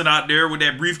Austin out there with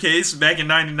that briefcase back in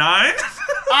 '99?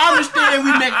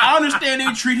 I understand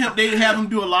they treat him. They have him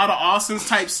do a lot of Austin's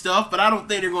type stuff, but I don't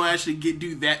think they're gonna actually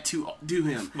do that to do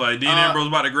him. Like Dean Ambrose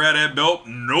about to grab that belt?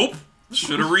 Nope.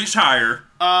 Should have reached higher.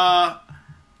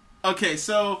 Okay,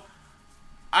 so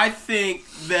I think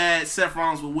that Seth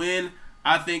Rollins will win.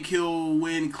 I think he'll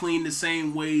win clean the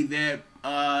same way that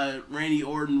Randy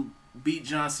Orton beat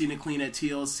John Cena clean at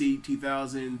TLC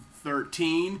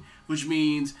 2013, which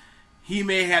means he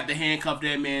may have to handcuff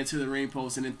that man to the ring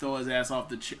post and then throw his ass off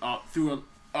the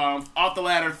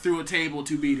ladder through a table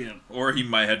to beat him. Or he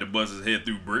might have to bust his head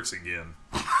through bricks again.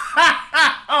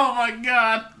 Oh my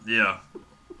God! Yeah,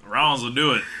 Rollins will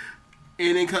do it.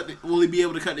 And then will he be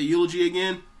able to cut the eulogy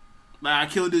again? Like,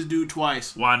 I killed this dude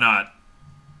twice. Why not?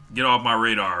 Get off my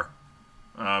radar.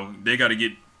 They got to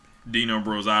get Dean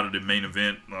Ambrose out of the main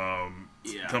event.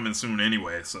 Coming soon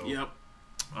anyway. So yep.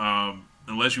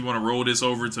 Unless you want to roll this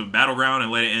over to Battleground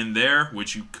and let it end there,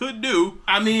 which you could do.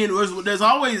 I mean, there's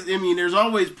always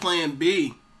Plan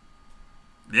B.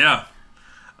 Yeah.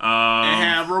 And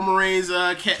have Roman Reigns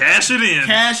cash it in.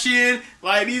 Cash in.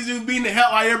 Like, these dudes beating the hell.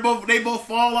 Like, they both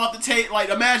fall off the tape. Like,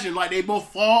 imagine, like, they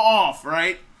both fall off,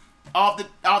 right? Off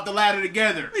the ladder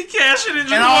together. He cash it in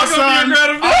and all walk of a sudden, up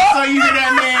you hear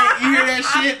that man, you hear that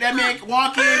shit. That man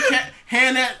walk in,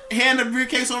 hand the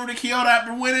briefcase over to Kyoto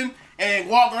after winning, and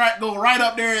go right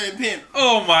up there and pin.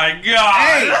 Oh my God!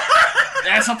 Hey,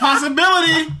 that's a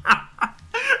possibility.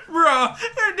 Bro,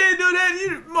 if they do that,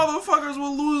 you motherfuckers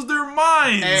will lose their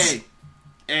minds.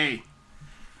 Hey,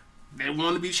 they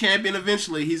want to be champion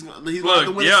eventually. He's going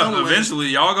to win somewhere. Eventually,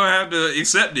 y'all gonna have to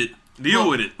accept it, deal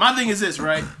with it. My thing is this,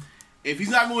 right? If he's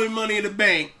not going to win Money in the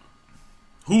Bank,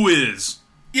 who is?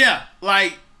 Yeah,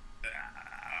 like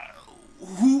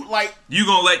who? Like you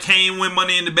gonna let Kane win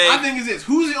Money in the Bank? I think it's this.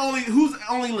 Who's the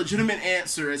only legitimate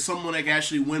answer as someone that can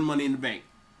actually win Money in the Bank?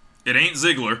 It ain't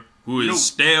Ziggler, who is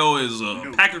stale as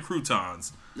a pack of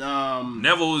croutons.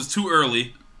 Neville is too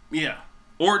early. Yeah.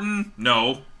 Orton,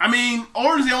 no. I mean,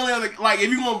 Orton's the only other. Like, if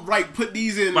you're gonna put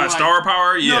these in by star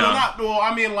power, yeah. No, not. Well,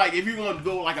 I mean, like, if you're gonna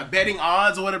go like a betting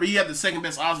odds or whatever, he had the second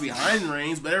best odds behind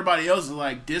Reigns, but everybody else is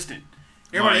like distant.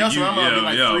 Everybody else around be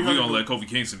like 300. We're gonna let Kofi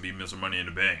Kingston be Mr. Money in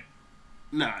the Bank.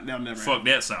 Nah, that'll never. Fuck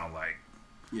that sound like.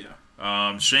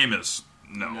 Yeah. Sheamus,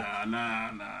 no. Nah.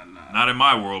 Not in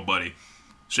my world, buddy.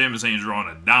 Sheamus ain't drawing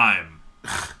a dime.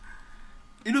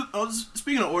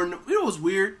 Speaking of Orton, you know what's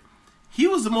weird? He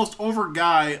was the most over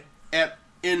guy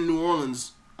in New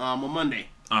Orleans on Monday.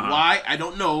 Why? I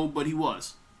don't know, but he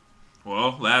was.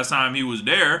 Well, last time he was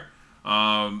there,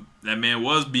 that man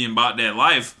was being about that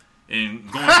life and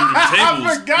going through the tables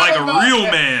like a real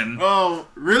man. Oh,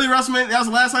 really? WrestleMania? That was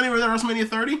the last time he was at WrestleMania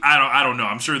 30? I don't know.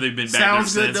 I'm sure they've been back there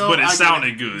since, but it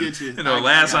sounded good.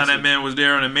 Last time that man was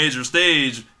there on a major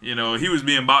stage, he was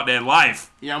being about that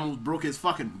life. Yeah, I almost broke his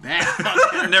fucking back.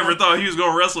 I never thought he was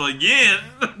going to wrestle again.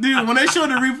 Dude, when they showed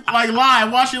the live,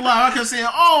 watch it live, I kept saying,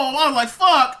 I was like,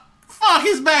 fuck,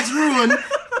 his back's ruined.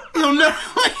 He'll never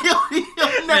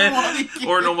want to get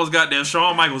Orton almost got that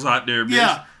Shawn Michaels out there, bitch.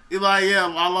 Yeah. He's like,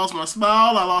 I lost my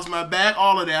smile, I lost my back,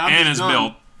 all of that. And his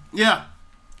belt. Yeah.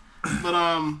 But,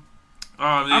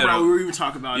 we were even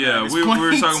talking about that. Yeah, we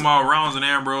were talking about Rollins and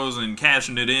Ambrose and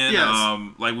cashing it in.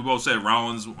 Yes. Like we both said,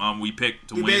 Rollins, we picked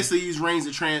to win. We basically use Reigns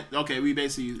to we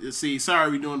basically,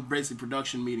 sorry, we're doing basically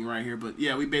production meeting right here, but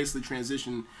yeah, we basically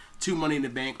transitioned to Money in the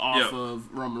Bank off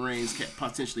of Roman Reigns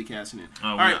potentially cashing in.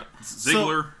 All right.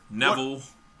 Ziggler, Neville.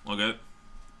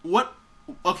 What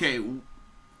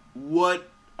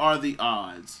are the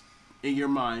odds in your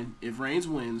mind if Reigns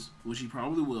wins, which he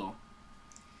probably will,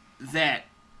 that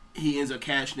he ends up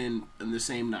cashing in the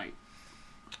same night?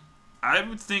 I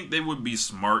would think they would be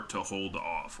smart to hold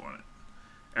off on it.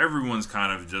 Everyone's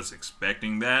kind of just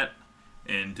expecting that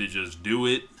and to just do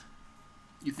it.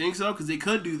 You think so? Because they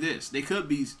could do this. They could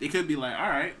be like, all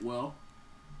right, well,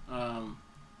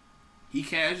 he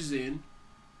cashes in,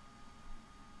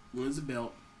 wins the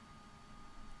belt.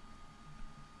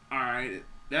 All right,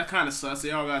 that kind of sucks.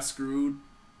 They all got screwed.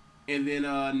 And then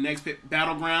next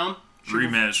Battleground.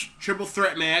 Rematch. Triple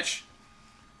threat match.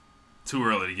 Too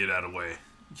early to get out of the way.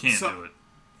 You can't do it.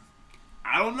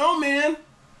 I don't know, man.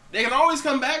 They can always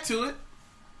come back to it.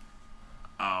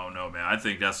 I don't know, man. I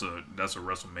think that's a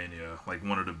WrestleMania, like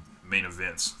one of the main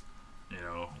events,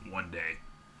 one day.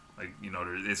 Like,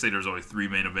 they say there's only 3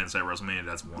 main events at WrestleMania.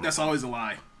 That's one. That's always a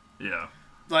lie. Yeah.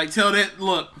 Like, tell that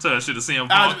shit to CM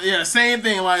Punk. Yeah, same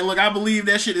thing. Like, look, I believe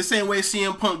that shit the same way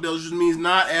CM Punk does, just means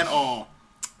not at all.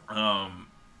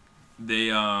 They,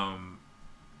 you got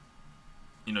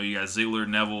Ziggler,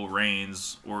 Neville,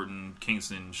 Reigns, Orton,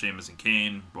 Kingston, Sheamus, and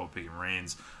Kane, both picking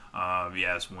Reigns. You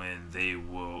asked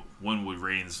when would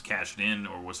Reigns cash it in,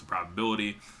 or what's the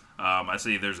probability? I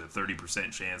say there's a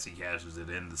 30% chance he cashes it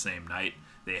in the same night.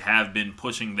 They have been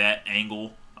pushing that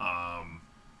angle a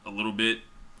little bit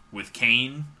with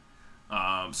Kane.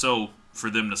 So for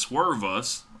them to swerve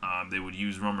us, they would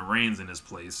use Roman Reigns in his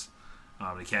place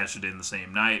to cash it in the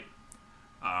same night.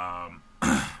 I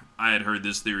had heard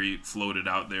this theory floated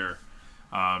out there,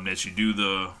 that you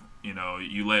do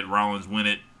you let Rollins win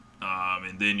it,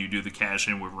 and then you do the cash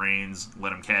in with Reigns,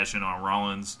 let him cash in on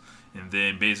Rollins, and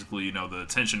then basically, the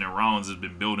tension that Rollins has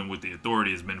been building with the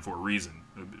Authority has been for a reason,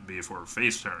 be it for a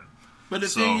face turn. But the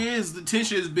thing is, the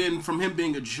tension has been from him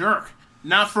being a jerk,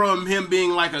 not from him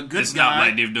being like a good guy. It's not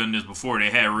like they've done this before. They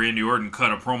had Randy Orton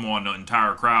cut a promo on the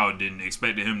entire crowd and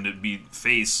expected him to be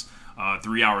face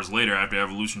 3 hours later after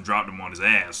Evolution dropped him on his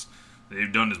ass.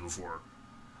 They've done this before.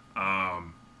 That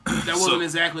wasn't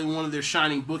exactly one of their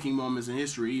shining booking moments in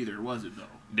history either, was it, though?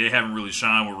 They haven't really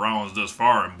shined what Rollins thus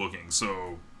far in booking,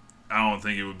 so I don't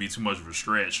think it would be too much of a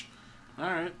stretch. All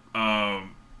right. And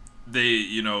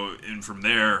from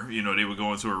there, they would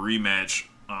go into a rematch,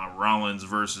 Rollins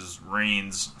versus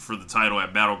Reigns for the title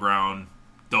at Battleground,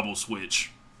 double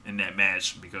switch in that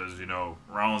match because,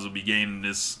 Rollins will be gaining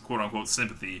this quote-unquote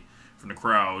sympathy from the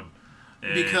crowd.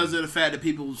 Because of the fact that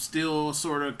people still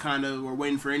sort of kind of were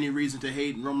waiting for any reason to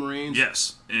hate Roman Reigns?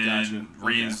 Yes. And gotcha.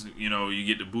 Reigns, you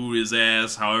get to boo his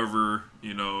ass however,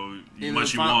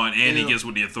 much you want, and he gets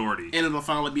with the Authority. And it'll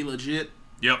finally be legit?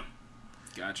 Yep.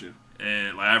 Gotcha.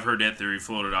 And I've heard that theory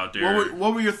floated out there.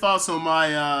 What were your thoughts on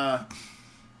my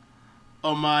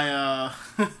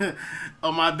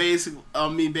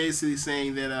me basically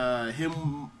saying that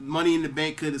him Money in the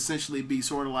Bank could essentially be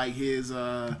sort of like his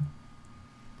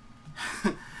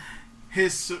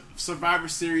his Survivor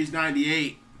Series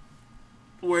 98,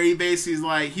 where he basically is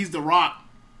like he's The Rock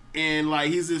and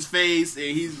like he's his face and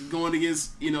he's going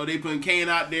against they putting Kane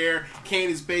out there. Kane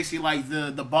is basically like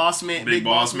the boss man, big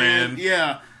boss man.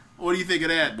 Yeah. What do you think of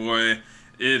that? Boy,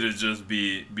 it'll just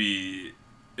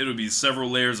it'll be several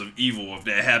layers of evil if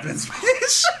that happens.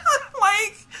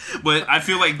 But I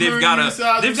feel like they've got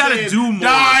to do more.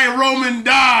 Die, Roman,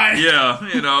 die.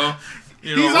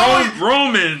 Yeah,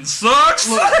 Roman sucks.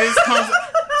 Look, this comes.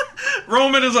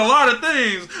 Roman is a lot of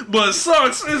things, but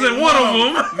sucks isn't one of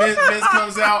them. Vince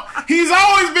comes out. He's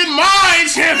always been my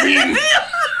champion.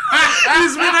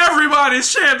 He's been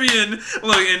everybody's champion.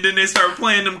 Look, and then they start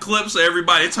playing them clips of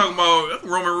everybody talking about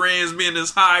Roman Reigns being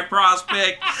this high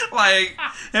prospect. Like,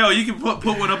 hell, you can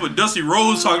put one up with Dusty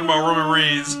Rhodes talking about Roman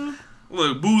Reigns.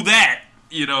 Look, boo that.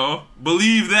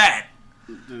 Believe that.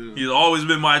 Dude. He's always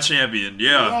been my champion.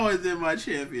 Yeah. He's always been my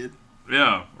champion.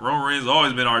 Yeah. Roman Reigns has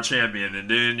always been our champion. And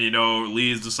then,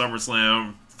 leads to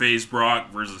SummerSlam, face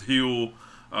Brock versus heel.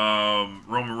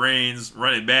 Roman Reigns,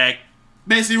 run it back.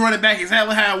 Basically run it back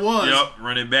exactly how it was. Yep,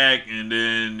 run it back. And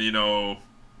then,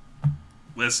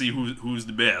 let's see who's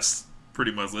the best.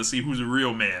 Pretty much. Let's see who's a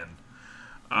real man.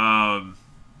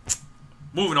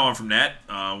 Moving on from that,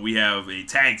 we have a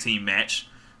tag team match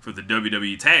for the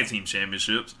WWE Tag Team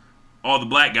Championships. All the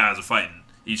black guys are fighting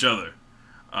each other.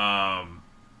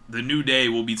 The New Day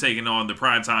will be taking on the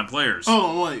Primetime Players.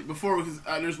 Oh, wait.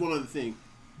 There's one other thing.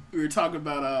 We were talking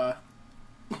about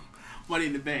Money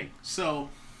in the Bank.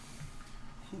 So,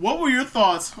 what were your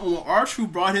thoughts on when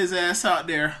R-Truth brought his ass out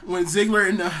there when Ziggler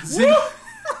and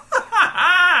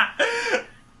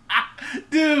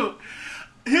Dude,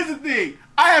 here's the thing.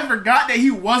 I had forgot that he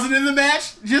wasn't in the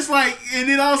match. And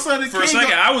then all of a sudden, for a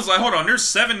second, I was like, "Hold on, there's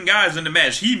 7 guys in the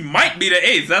match. He might be the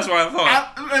 8th." That's what I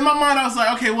thought. In my mind, I was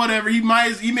like, "Okay, whatever. He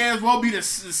may as well be the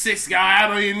 6th guy." I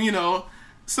don't even,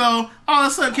 So all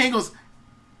of a sudden, Kane goes,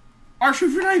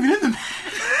 "R-Truth, you're not even in the match."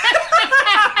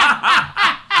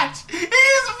 His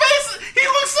face, he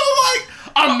looks so like,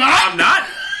 "I'm not."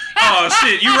 Oh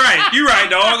shit, you're right,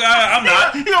 dog. I'm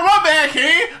not. My bad,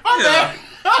 Kane. My bad.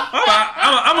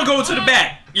 I'm gonna go to the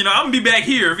back. I'm gonna be back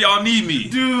here if y'all need me.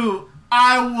 Dude,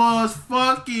 I was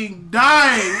fucking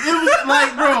dying. It was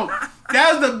like, bro,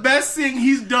 that's the best thing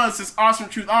he's done since Awesome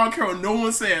Truth. I don't care what no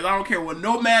one says. I don't care what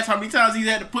no match, how many times he's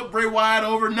had to put Bray Wyatt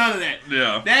over. None of that.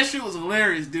 Yeah. That shit was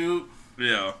hilarious, dude.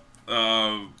 Yeah.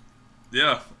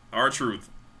 R-Truth.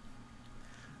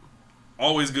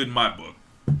 Always good in my book.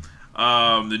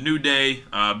 The New Day,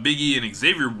 Big E and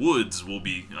Xavier Woods will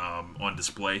be on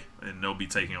display, and they'll be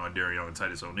taking on Dario and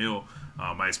Titus O'Neil.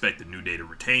 I expect the New Day to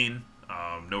retain.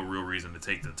 No real reason to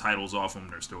take the titles off them.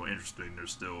 They're still interesting. They're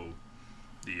still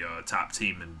the top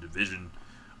team in the division.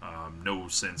 No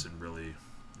sense in really,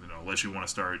 unless you want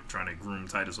to start trying to groom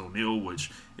Titus O'Neil,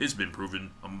 which it's been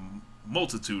proven a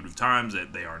multitude of times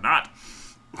that they are not.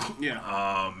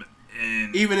 Yeah.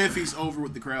 And even if he's over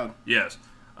with the crowd. Yes.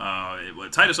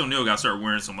 Titus O'Neil got to start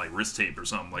wearing some wrist tape or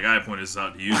something. I pointed this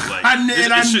out to you. I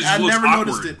never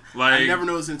noticed it. I never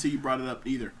noticed it until you brought it up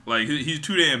either. He's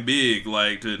too damn big.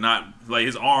 To not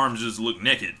his arms just look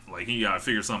naked. He got to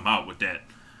figure something out with that.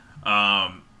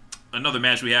 Another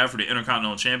match we have for the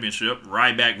Intercontinental Championship: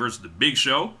 Ryback versus the Big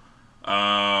Show.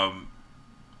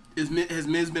 Has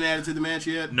Miz been added to the match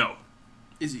yet? No.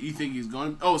 You think he's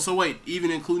going? Oh, so wait,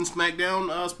 even including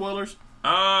SmackDown spoilers?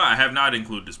 I have not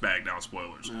included the SmackDown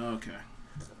spoilers. Okay.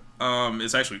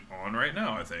 It's actually on right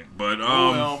now, I think. But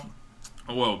Oh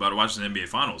well, about to watch the NBA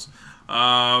Finals.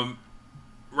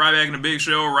 Ryback and the Big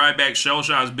Show. Ryback shell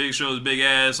shots Big Show's big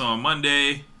ass on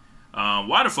Monday.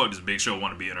 Why the fuck does Big Show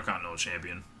want to be Intercontinental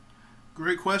Champion?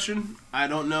 Great question. I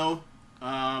don't know.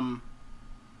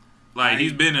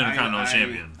 He's been Intercontinental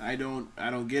Champion. I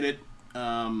don't get it.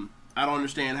 I don't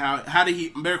understand how did he?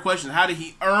 Better question. How did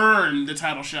he earn the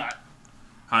title shot?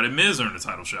 How did Miz earn the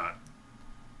title shot?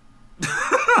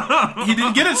 He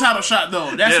didn't get a title shot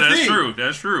though. That's the thing. True.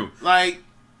 That's true. Like,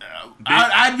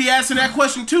 I'd be asking that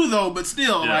question too though. But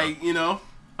still,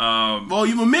 well,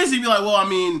 you were Miz, you'd be like, well, I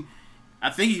mean, I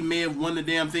think he may have won the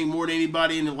damn thing more than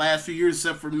anybody in the last few years,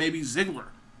 except for maybe Ziggler.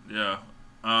 Yeah.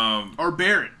 Or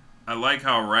Barrett. I like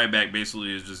how Ryback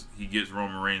basically is just he gets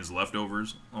Roman Reigns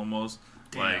leftovers almost.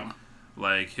 Damn.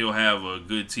 Like he'll have a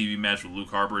good TV match with Luke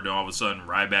Harper, then all of a sudden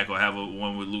Ryback will have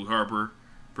one with Luke Harper,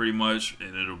 pretty much,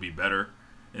 and it'll be better.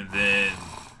 And then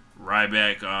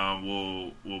Ryback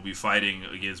will be fighting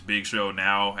against Big Show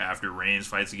now after Reigns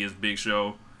fights against Big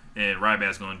Show, and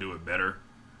Ryback's going to do it better.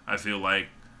 I feel like.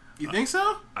 You think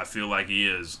so? I feel like he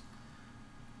is.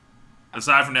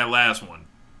 Aside from that last one.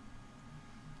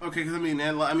 Okay, because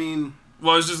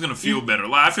well, it's just gonna feel better.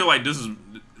 Like, I feel like this is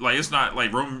like it's not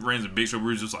like Roman Reigns and Big Show.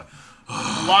 We're just like,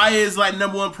 why is like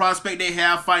number one prospect they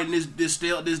have fighting this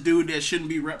dude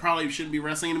that probably shouldn't be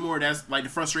wrestling anymore? That's like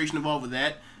the frustration involved with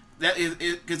that. That is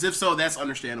because if so, that's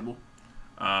understandable.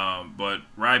 But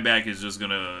Ryback is just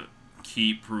gonna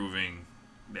keep proving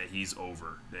that he's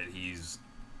over, that he's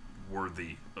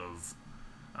worthy of.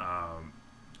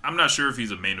 I'm not sure if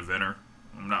he's a main eventer.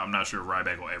 I'm not sure if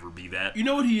Ryback will ever be that. You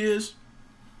know what he is?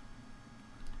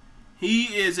 He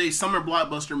is a summer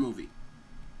blockbuster movie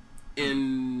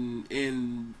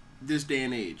in this day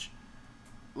and age.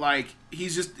 Like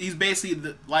he's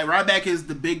basically Ryback is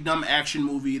the big dumb action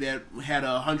movie that had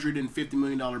a $150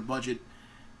 million budget,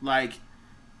 like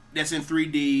that's in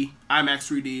 3D, IMAX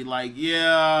 3D. Like,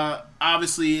 yeah,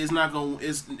 obviously it's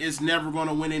never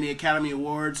gonna win any Academy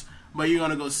Awards, but you're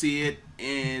gonna go see it.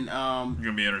 And you're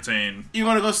gonna be entertained. You're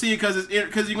gonna go see it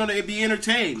because you're gonna be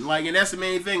entertained. Like, and that's the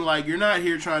main thing. Like, you're not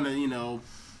here trying to,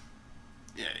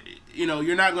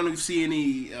 you're not gonna see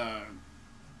any.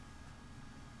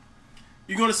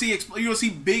 You're gonna see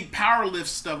big power lift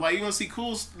stuff. Like, you're gonna see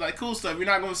cool stuff. You're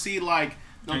not gonna see like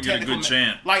no you get a good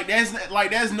chant. Like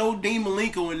there's no Dean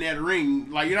Malenko in that ring.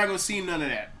 Like, you're not gonna see none of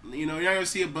that. You're not gonna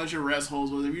see a bunch of rest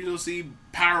holds with it. You're gonna see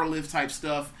power lift type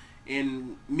stuff.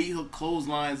 And meat hook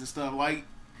clotheslines and stuff, like,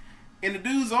 and the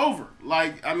dude's over.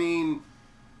 Like, I mean,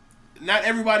 not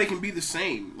everybody can be the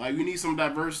same. Like, we need some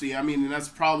diversity. I mean, and that's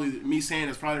probably me saying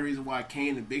that's probably the reason why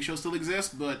Kane and Big Show still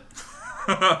exist. But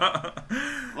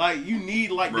like, you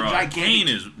need like the gigantic. Kane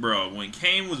is when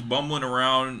Kane was bumbling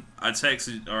around, I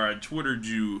texted or I Twittered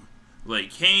you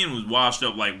like Kane was washed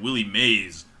up like Willie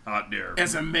Mays out there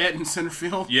as a Met in center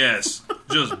field. Yes,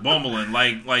 just bumbling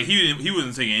like he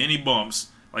wasn't taking any bumps.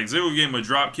 Like, Ziggler gave him a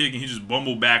drop kick, and he just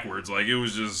bumbled backwards. Like, it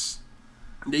was just...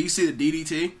 Did you see the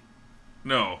DDT?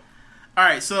 No. All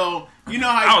right, so, you know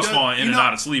how... I was falling in and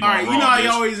out of sleep on Raw. You know how he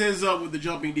always ends up with the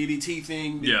jumping DDT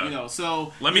thing? Yeah.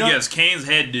 So... Let me guess, Kane's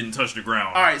head didn't touch the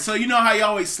ground. All right, so you know how he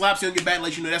always slaps you on your back and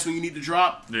lets you know that's when you need to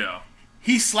drop? Yeah.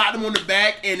 He slapped him on the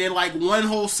back, and then, like, one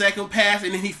whole second passed,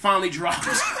 and then he finally dropped.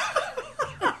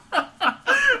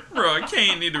 Bro,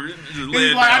 Kane need to just lay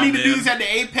He's it like, down, I need to do this at the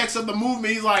apex of the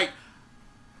movement. He's like...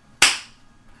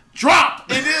 Drop!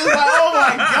 And it's like, oh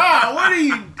my god, what are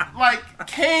you, like,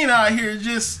 Kane out here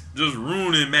just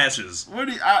ruining matches. What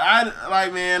do you, I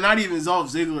like, man, not even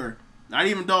Dolph Ziggler. Not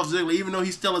even Dolph Ziggler, even though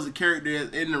he still has a character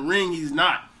in the ring, he's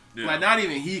not. Yeah. Like, not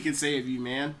even he can save you,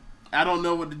 man. I don't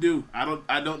know what to do. I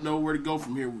don't know where to go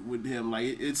from here with him.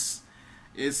 Like, it's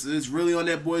really on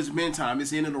that boy's men time.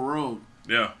 It's the end of the road.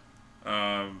 Yeah.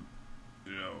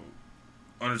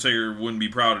 Undertaker wouldn't be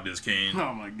proud of this, Kane.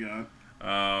 Oh my god.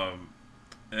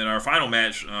 In our final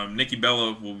match, Nikki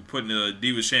Bella will be putting the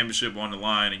Divas Championship on the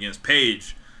line against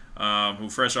Paige, who,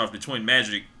 fresh off the Twin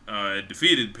Magic,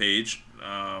 defeated Paige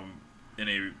in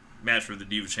a match for the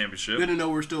Divas Championship. Good to know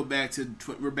we're back to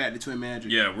Twin Magic.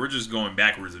 Yeah, we're just going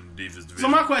backwards in the Divas division. So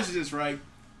my question is this, right?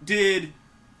 Did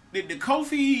the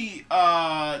Kofi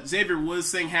Xavier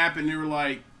Woods thing happen? They were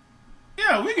like,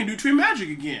 yeah, we can do Twin Magic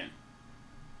again.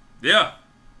 Yeah.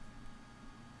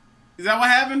 Is that what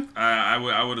happened?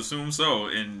 I would assume so.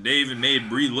 And they even made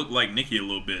Brie look like Nikki a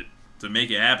little bit to make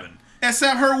it happen.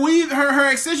 Except her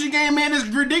extension game, man, as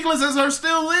ridiculous as her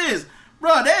still is.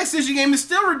 Bro, that extension game is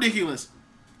still ridiculous.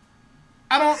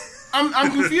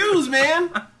 I'm confused,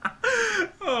 man.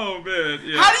 Oh man,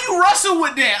 yeah. How do you wrestle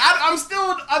with that? I'm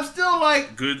still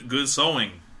like Good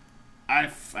sewing.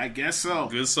 I guess so.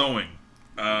 Good sewing.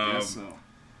 I guess so.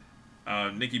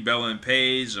 Nikki Bella and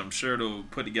Paige, I'm sure they'll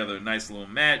put together a nice little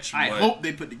match. I hope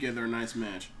they put together a nice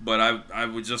match. But I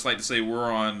would just like to say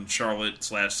we're on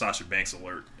Charlotte/Sasha Banks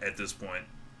alert at this point.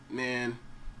 Man.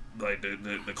 Like,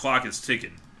 the clock is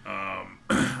ticking.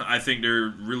 I think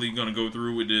they're really going to go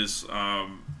through with this.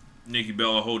 Nikki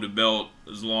Bella hold the belt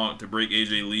as long to break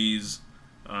AJ Lee's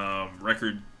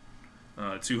record,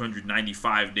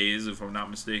 295 days, if I'm not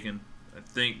mistaken. I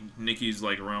think Nikki's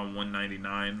like around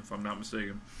 199, if I'm not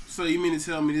mistaken. So you mean to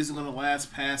tell me this is going to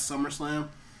last past SummerSlam?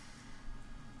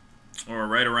 Or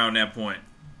right around that point.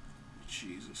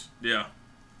 Jesus. Yeah.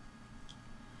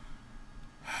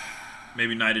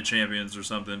 Maybe Night of Champions or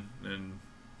something,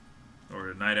 or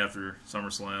the night after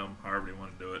SummerSlam, however they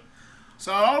want to do it.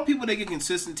 So all the people that get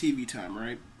consistent TV time,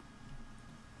 right?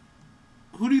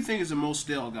 Who do you think is the most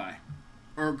stale guy?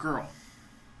 Or girl?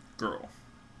 Girl.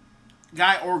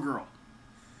 Guy or girl?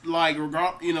 Like,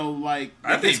 like...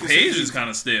 I think Paige is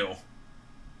kind of stale.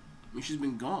 I mean, she's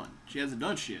been gone. She hasn't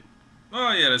done shit.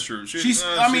 Oh, yeah, that's true. She's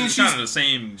kind of the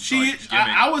same gimmick.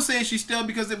 I would say she's stale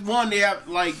because, one, they have,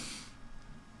 like...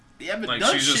 They haven't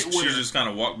done shit with her. She just kind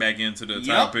of walked back into the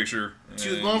title picture.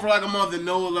 She was going for like a month and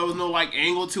there was no like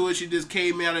angle to it. She just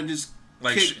came out and just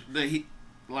kicked the heat.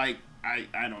 Like, I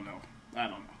don't know.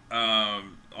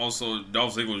 Also,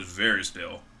 Dolph Ziggler was very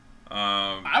stale.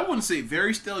 I wouldn't say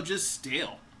very stale, just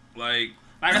stale. Like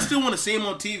I still want to see him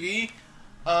on TV.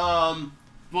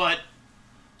 But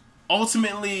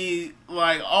ultimately,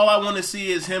 like, all I want to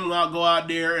see is him go out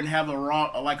there and have a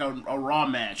Raw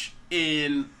match.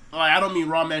 Like, I don't mean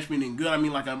Raw match meaning good. I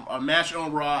mean like a match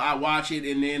on Raw. I watch it,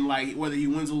 and then like whether he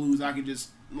wins or lose, I can just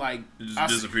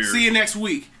disappear. See you next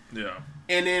week. Yeah.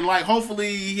 And then like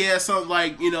hopefully he has some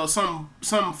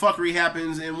some fuckery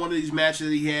happens in one of these matches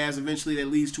that he has eventually that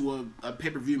leads to a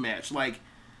pay-per-view match. Like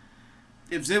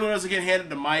if Ziggler doesn't get handed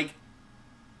the mic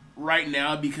right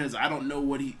now because I don't know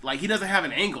what he doesn't have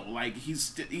an angle. Like he's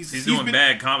doing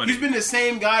bad comedy. He's been the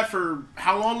same guy for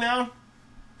how long now?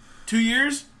 2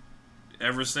 years.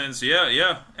 Ever since,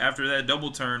 after that double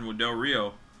turn with Del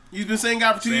Rio, he's been the same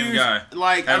guy for 2 years. Same guy.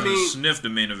 Like hasn't sniffed the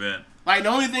main event. Like the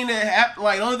only thing that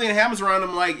happens around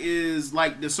him is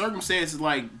like the circumstances.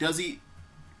 Like does he?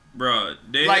 Bruh,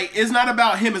 it's not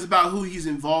about him. It's about who he's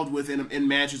involved with in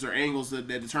matches or angles that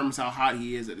determines how hot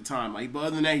he is at the time. Like, but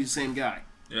other than that, he's the same guy.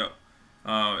 Yeah.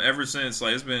 Ever since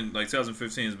it's been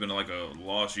 2015 has been like a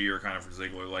lost year kind of for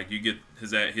Ziggler. Like you get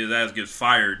his ass gets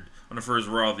fired on the first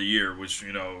Raw of the year, which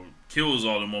kills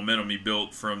all the momentum he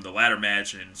built from the ladder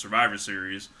match and Survivor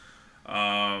Series.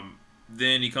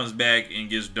 Then he comes back and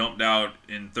gets dumped out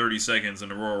in 30 seconds in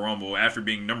the Royal Rumble after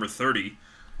being number 30.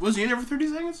 Was he in there for 30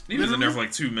 seconds? He was in there for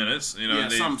like 2 minutes.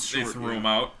 They threw him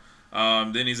out.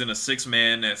 Then he's in a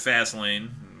 6-man at Fastlane,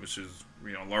 which is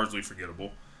largely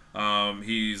forgettable.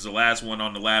 He's the last one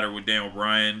on the ladder with Daniel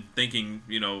Bryan, thinking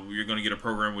you're going to get a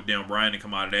program with Daniel Bryan to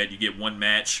come out of that. You get one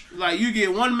match. Like you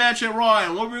get one match at Raw,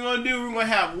 and what we're going to do? We're going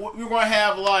to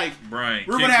have like Bryan.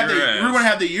 We're going to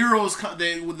have the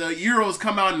Euros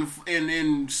come out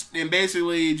and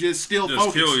basically just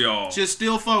focus. Kill y'all. Just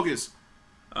still focus.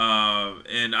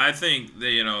 And I think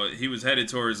that he was headed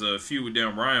towards a feud with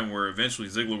Daniel Bryan where eventually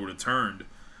Ziggler would have turned.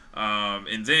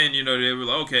 And then they were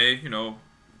like, okay,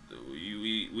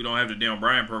 we don't have the Daniel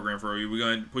Bryan program for you. We're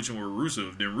going to put you with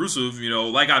Rusev. Then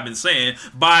Rusev, like I've been saying,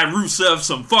 buy Rusev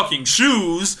some fucking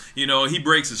shoes. He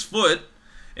breaks his foot.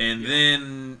 And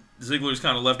then Ziggler's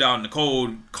kind of left out in the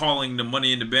cold, calling the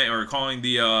Money in the Bank, or calling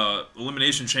the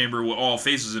Elimination Chamber with all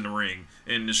faces in the ring.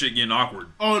 And the shit getting awkward.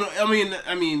 Oh, no,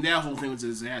 I mean, that whole thing was a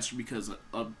disaster because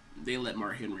they let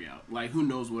Mark Henry out. Like, who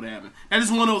knows what happened? That's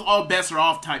just one of those all bets are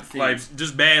off type things. Like,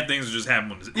 just bad things are just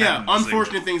happening. Yeah,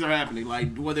 unfortunate things are happening.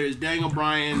 Like, whether it's Daniel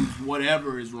Bryan,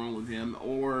 whatever is wrong with him,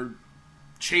 or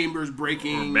Chambers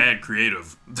breaking. Or bad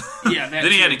creative. Yeah, that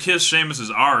then he had to kiss Sheamus'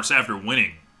 arse after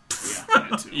winning. Yeah,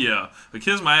 that too. Yeah, the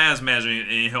kiss my ass match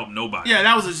ain't helped nobody. Yeah,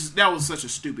 that was such a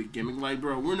stupid gimmick. Like,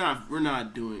 bro, we're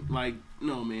not doing, like,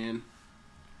 no, man.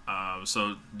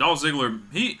 So Dolph Ziggler,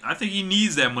 I think he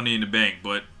needs that Money in the Bank,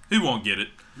 but he won't get it.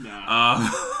 Nah.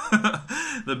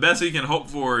 The best he can hope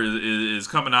for is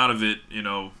coming out of it,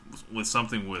 with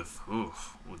something with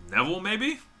Neville,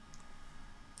 maybe.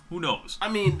 Who knows? I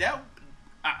mean, that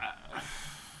I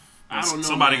don't know.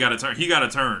 Somebody got to turn. He got to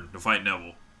turn to fight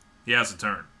Neville. He has to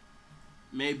turn.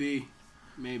 Maybe.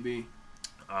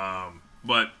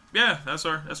 But yeah, that's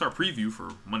our preview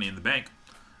for Money in the Bank.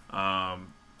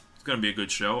 It's going to be a good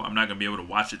show. I'm not going to be able to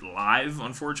watch it live,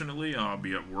 unfortunately. I'll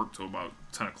be at work till about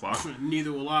 10 o'clock.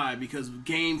 Neither will I, because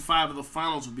Game 5 of the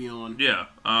finals will be on. Yeah,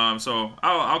 so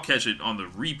I'll catch it on the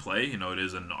replay. You know, it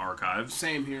is in the archives.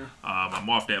 Same here. I'm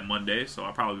off that Monday, so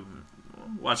I'll probably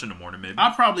watch in the morning, maybe.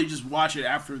 I'll probably just watch it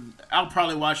after. I'll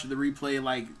probably watch the replay,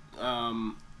 like,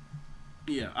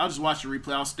 yeah, I'll just watch the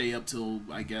replay. I'll stay up till,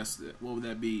 I guess, what would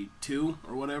that be, 2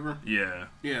 or whatever? Yeah.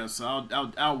 Yeah, so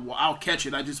I'll catch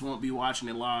it. I just won't be watching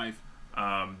it live.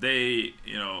 One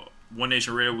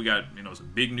Nation Radio, we got,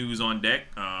 some big news on deck.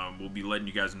 We'll be letting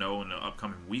you guys know in the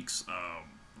upcoming weeks.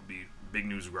 Will be big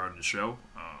news regarding the show.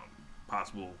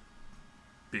 Possible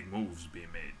big moves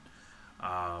being made.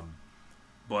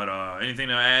 But anything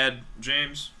to add,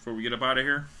 James, before we get up out of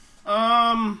here?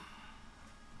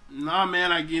 Nah,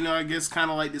 man. I guess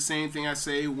kind of like the same thing I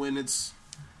say when it's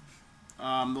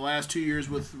the last 2 years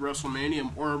with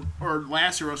WrestleMania, or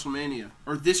last year WrestleMania,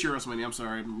 or this year WrestleMania. I'm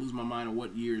sorry, I'm losing my mind on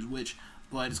what year is which.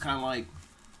 But it's kind of like,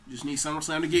 just need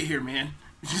SummerSlam to get here, man.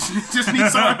 just need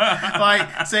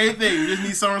like, same thing. You just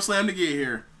need SummerSlam to get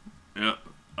here. Yep.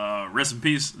 Rest in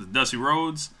peace, Dusty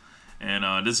Rhodes,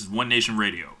 and this is One Nation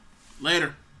Radio.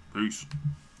 Later. Peace.